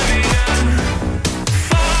living in.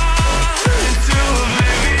 Fall into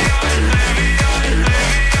oblivion,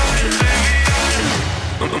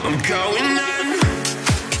 I'm going in.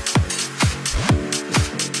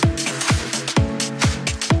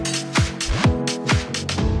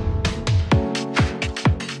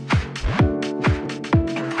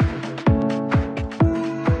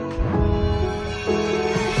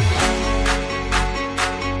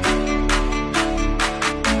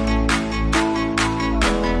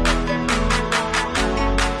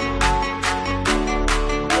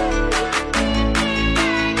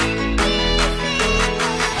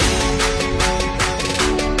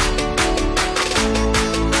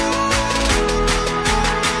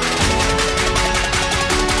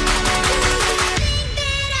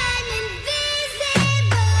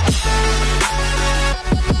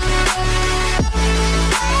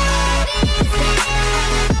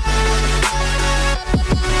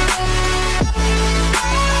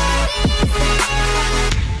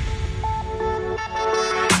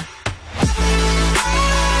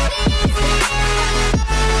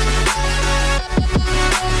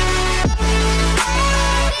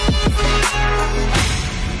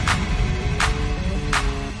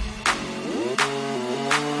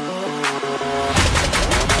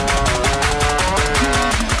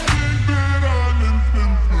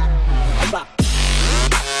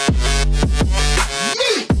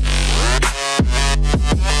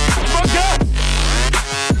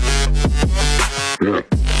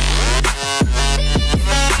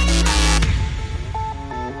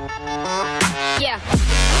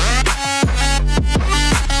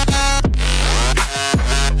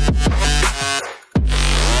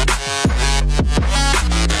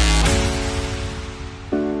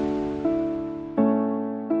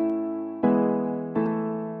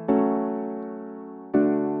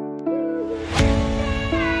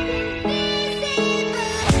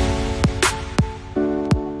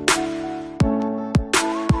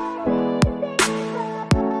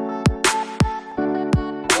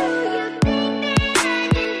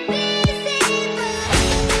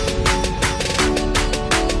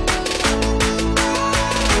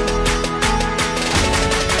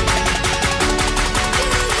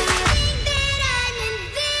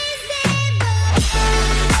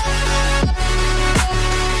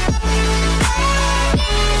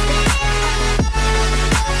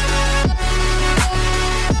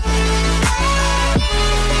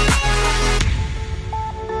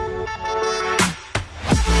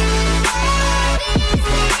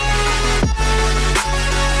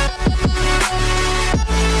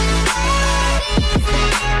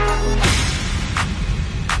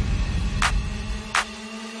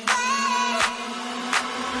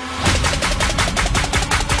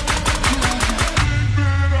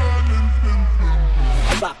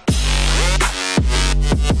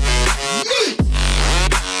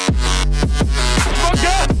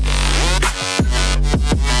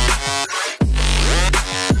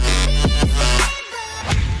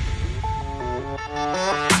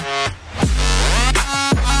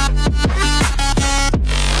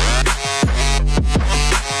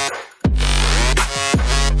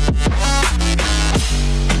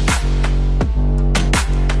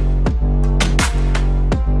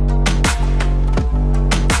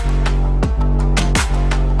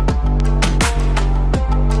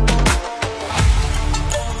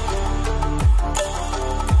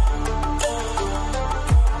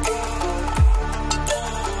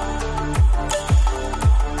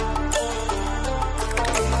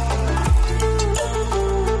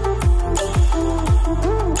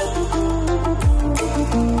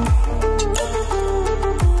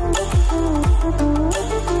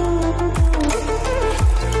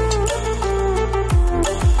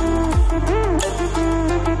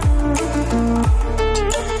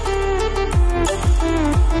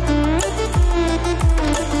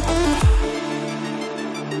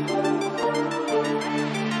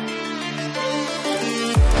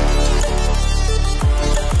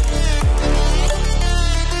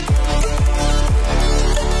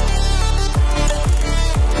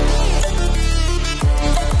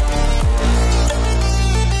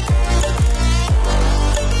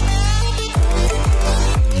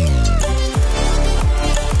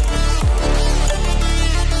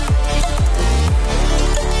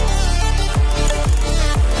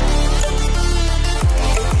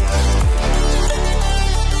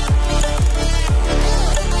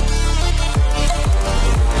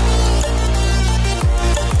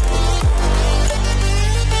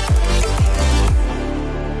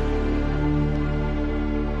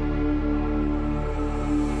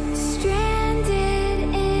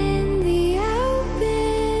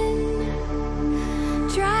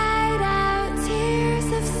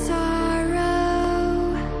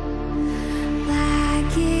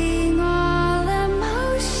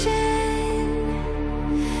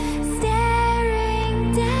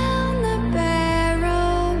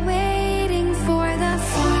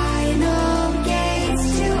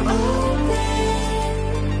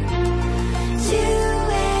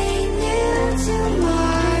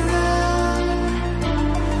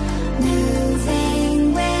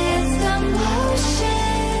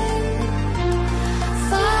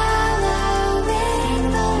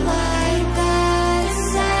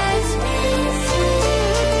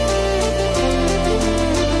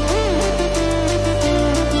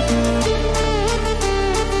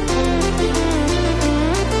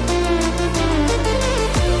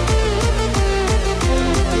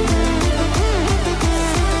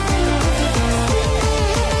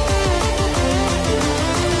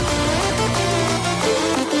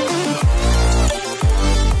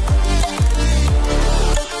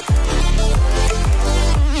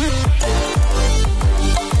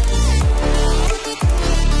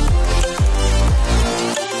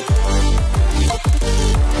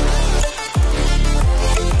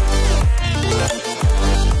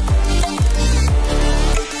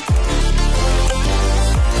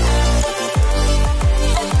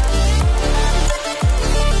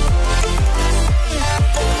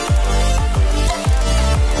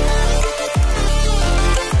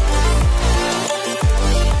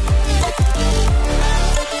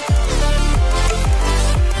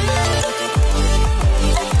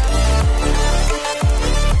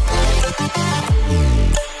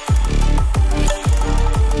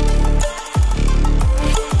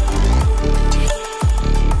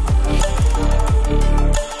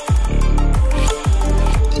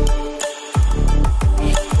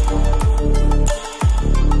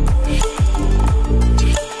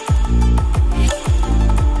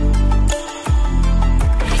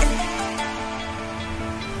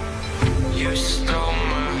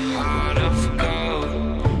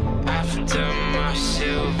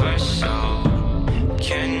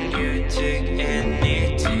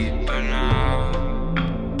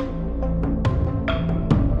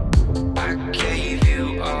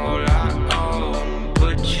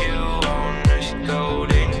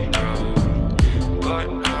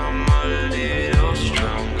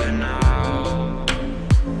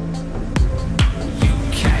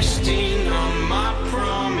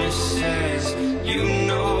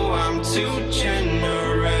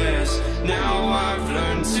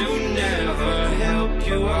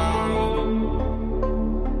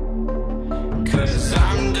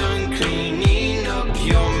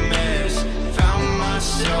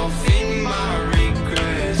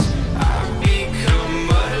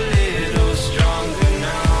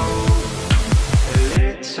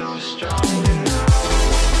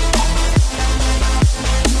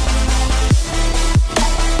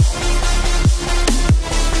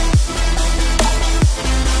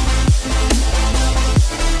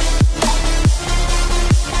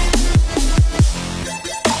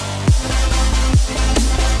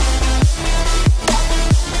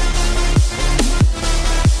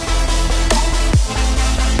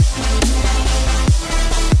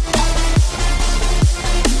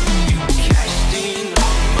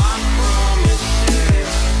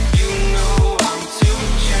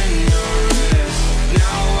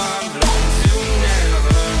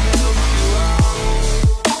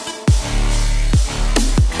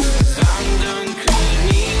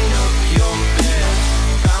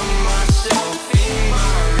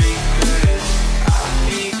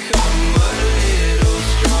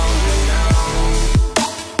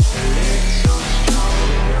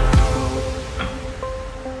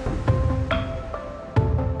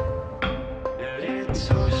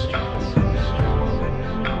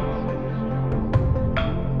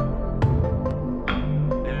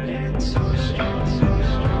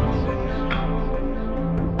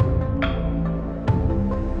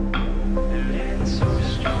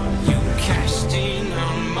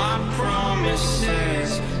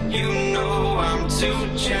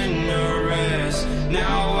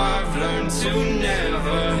 I've learned to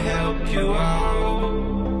never help you out.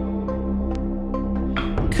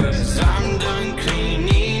 'Cause I'm done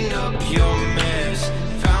cleaning up your mess.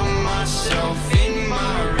 Found myself in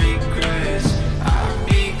my regrets. I've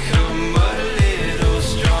become a little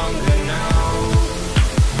stronger now.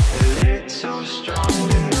 A little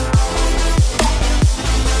stronger now.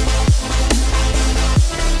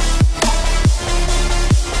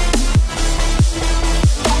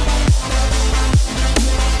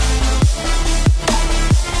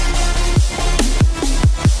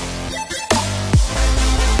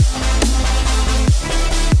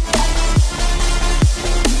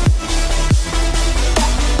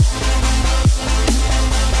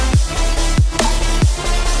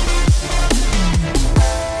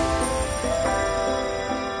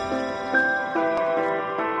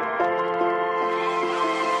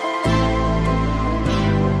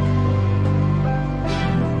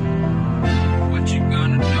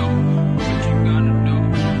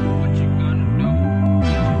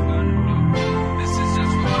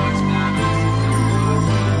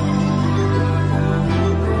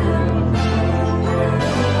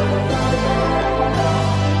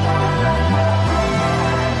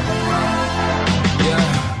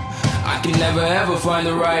 Find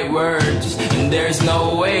the right words, and there's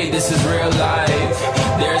no way this is real life.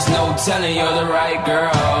 There's no telling you're the right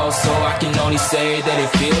girl, so I can only say that it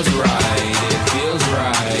feels right. It feels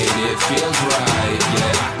right, it feels right.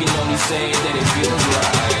 Yeah, I can only say that it feels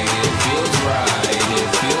right. It feels right, it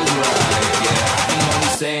feels right. Yeah, I can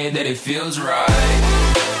only say that it feels right.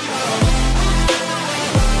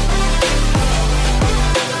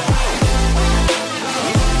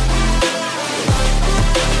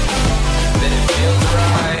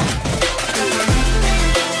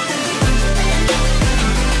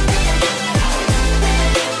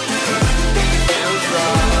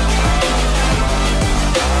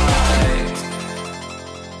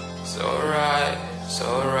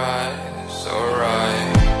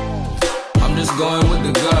 Going with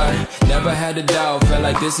the gut, never had a doubt, felt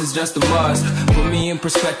like this is just a must. Put me in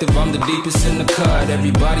perspective, I'm the deepest in the cut.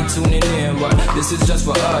 Everybody tuning in, but this is just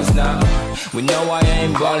for us now. We know I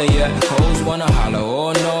ain't ballin' yet, hoes wanna holler,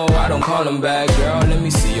 oh no, I don't call them back. Girl, let me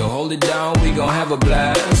see you hold it down, we gon' have a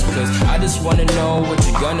blast. Cause I just wanna know what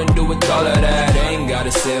you gonna do with all of that. Ain't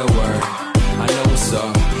gotta say a word, I know what's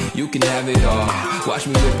up, you can have it all. Watch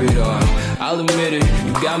me rip it off, I'll admit it,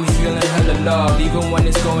 you got me feeling hella loved. Even when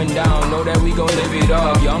it's going down, know that we gon' live it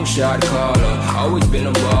up. Young shot caller, always been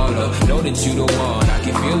a baller. Know that you the one, I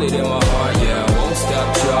can feel it in my heart. Yeah, I won't stop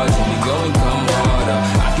charging me, go and come harder.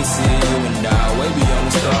 I can see you and I, way beyond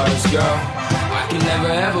the stars, girl. I can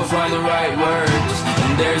never ever find the right words,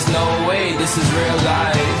 and there's no way this is real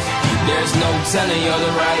life. There's no telling you're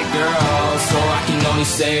the right girl, so I can only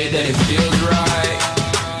say that it feels right.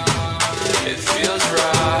 It feels right.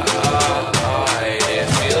 It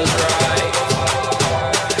feels right.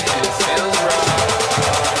 It feels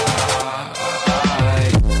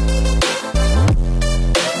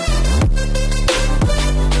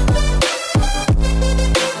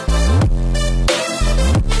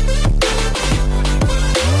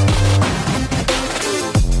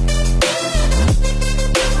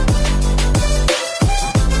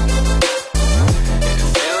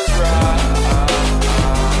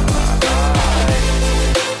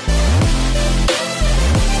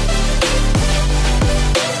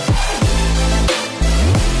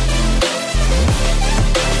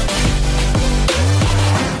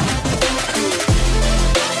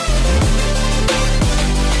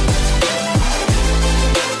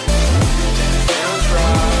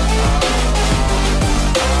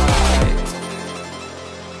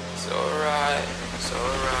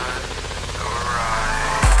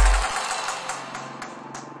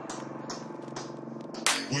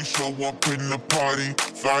up in the party,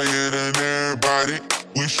 flyer than everybody.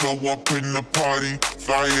 We show up in the party,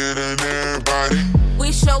 flyer than everybody.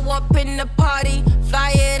 We show up in the party,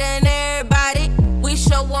 flyer than everybody. We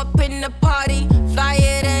show up in the party,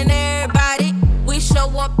 flyer than everybody. We show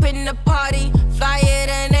up in the party, flyer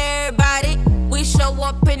than everybody. We show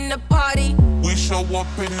up in the party. We show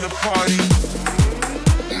up in the party.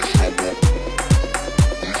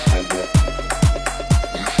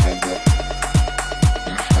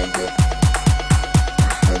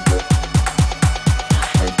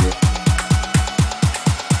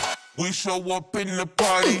 We show up in the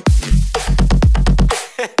party.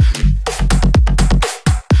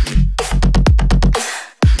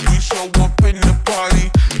 We show up in the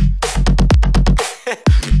party.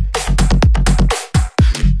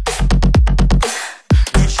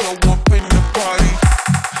 We show up in the party.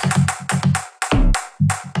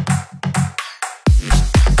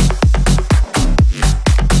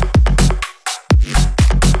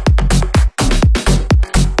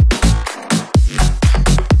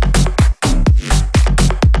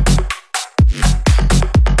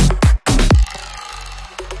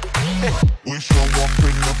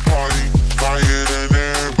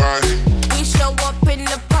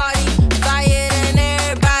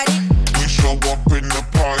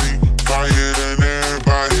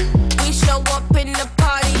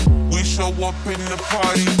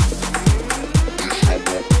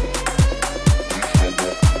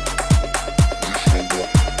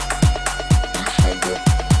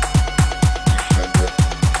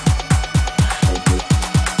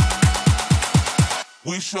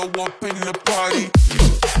 show up in the party.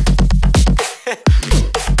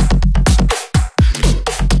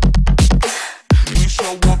 We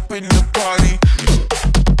show up in the party.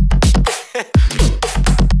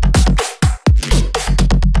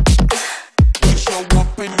 We show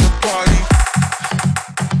up in the party.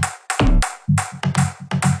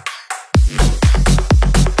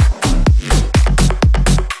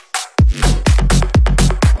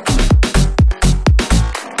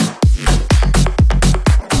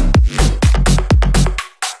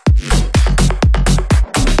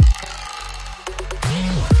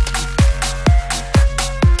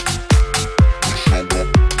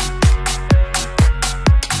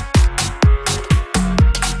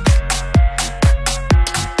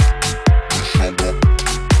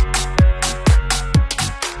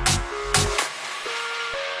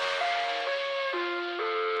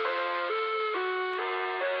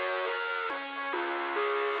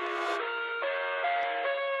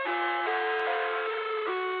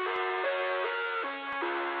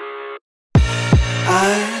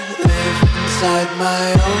 Inside my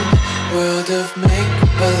own world of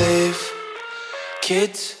make-believe,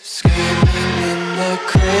 kids screaming in the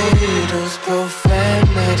cradles,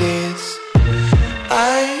 profanities.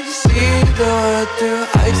 I see the world through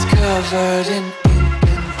ice covered in ink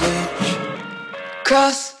and bleach.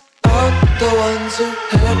 Cross out the ones who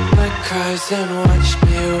heard my cries and watched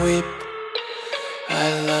me weep. I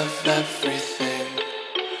love everything.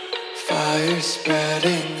 Fire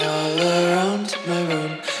spreading all around my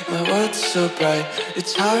room. My world's so bright,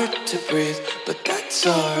 it's hard to breathe, but that's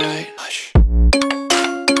alright. Hush.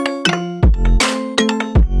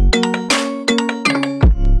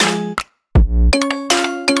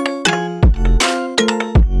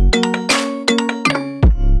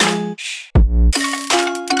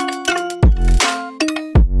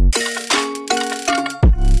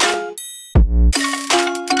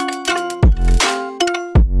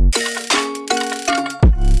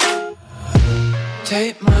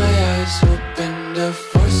 Take my eyes open to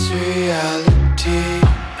force reality.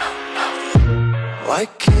 Why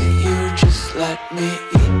can't you just let me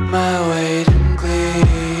eat my weight in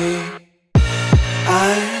glee?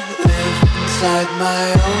 I live inside my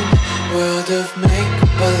own world of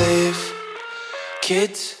make-believe,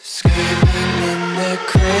 kids screaming in their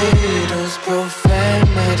cradles,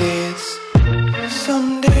 profanities.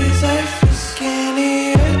 Some days I feel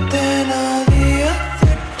skinnier than all the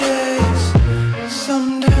other days.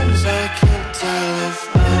 Sometimes I can't tell if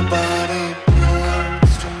my body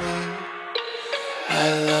belongs to me. I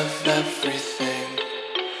love everything.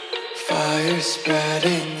 Fire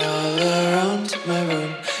spreading all around my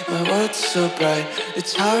room. My world's so bright,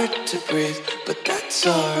 it's hard to breathe, but that's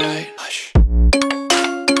alright. Hush.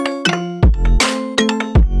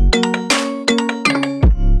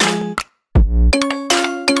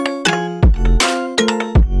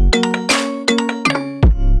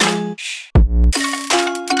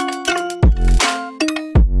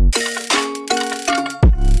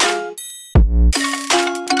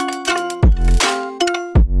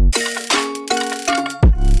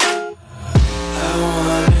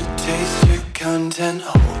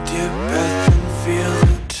 Hold your breath and feel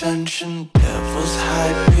the tension. Devils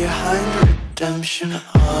hide behind redemption.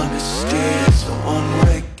 Honesty is a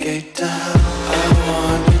one-way gate to hell. I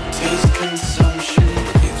wanna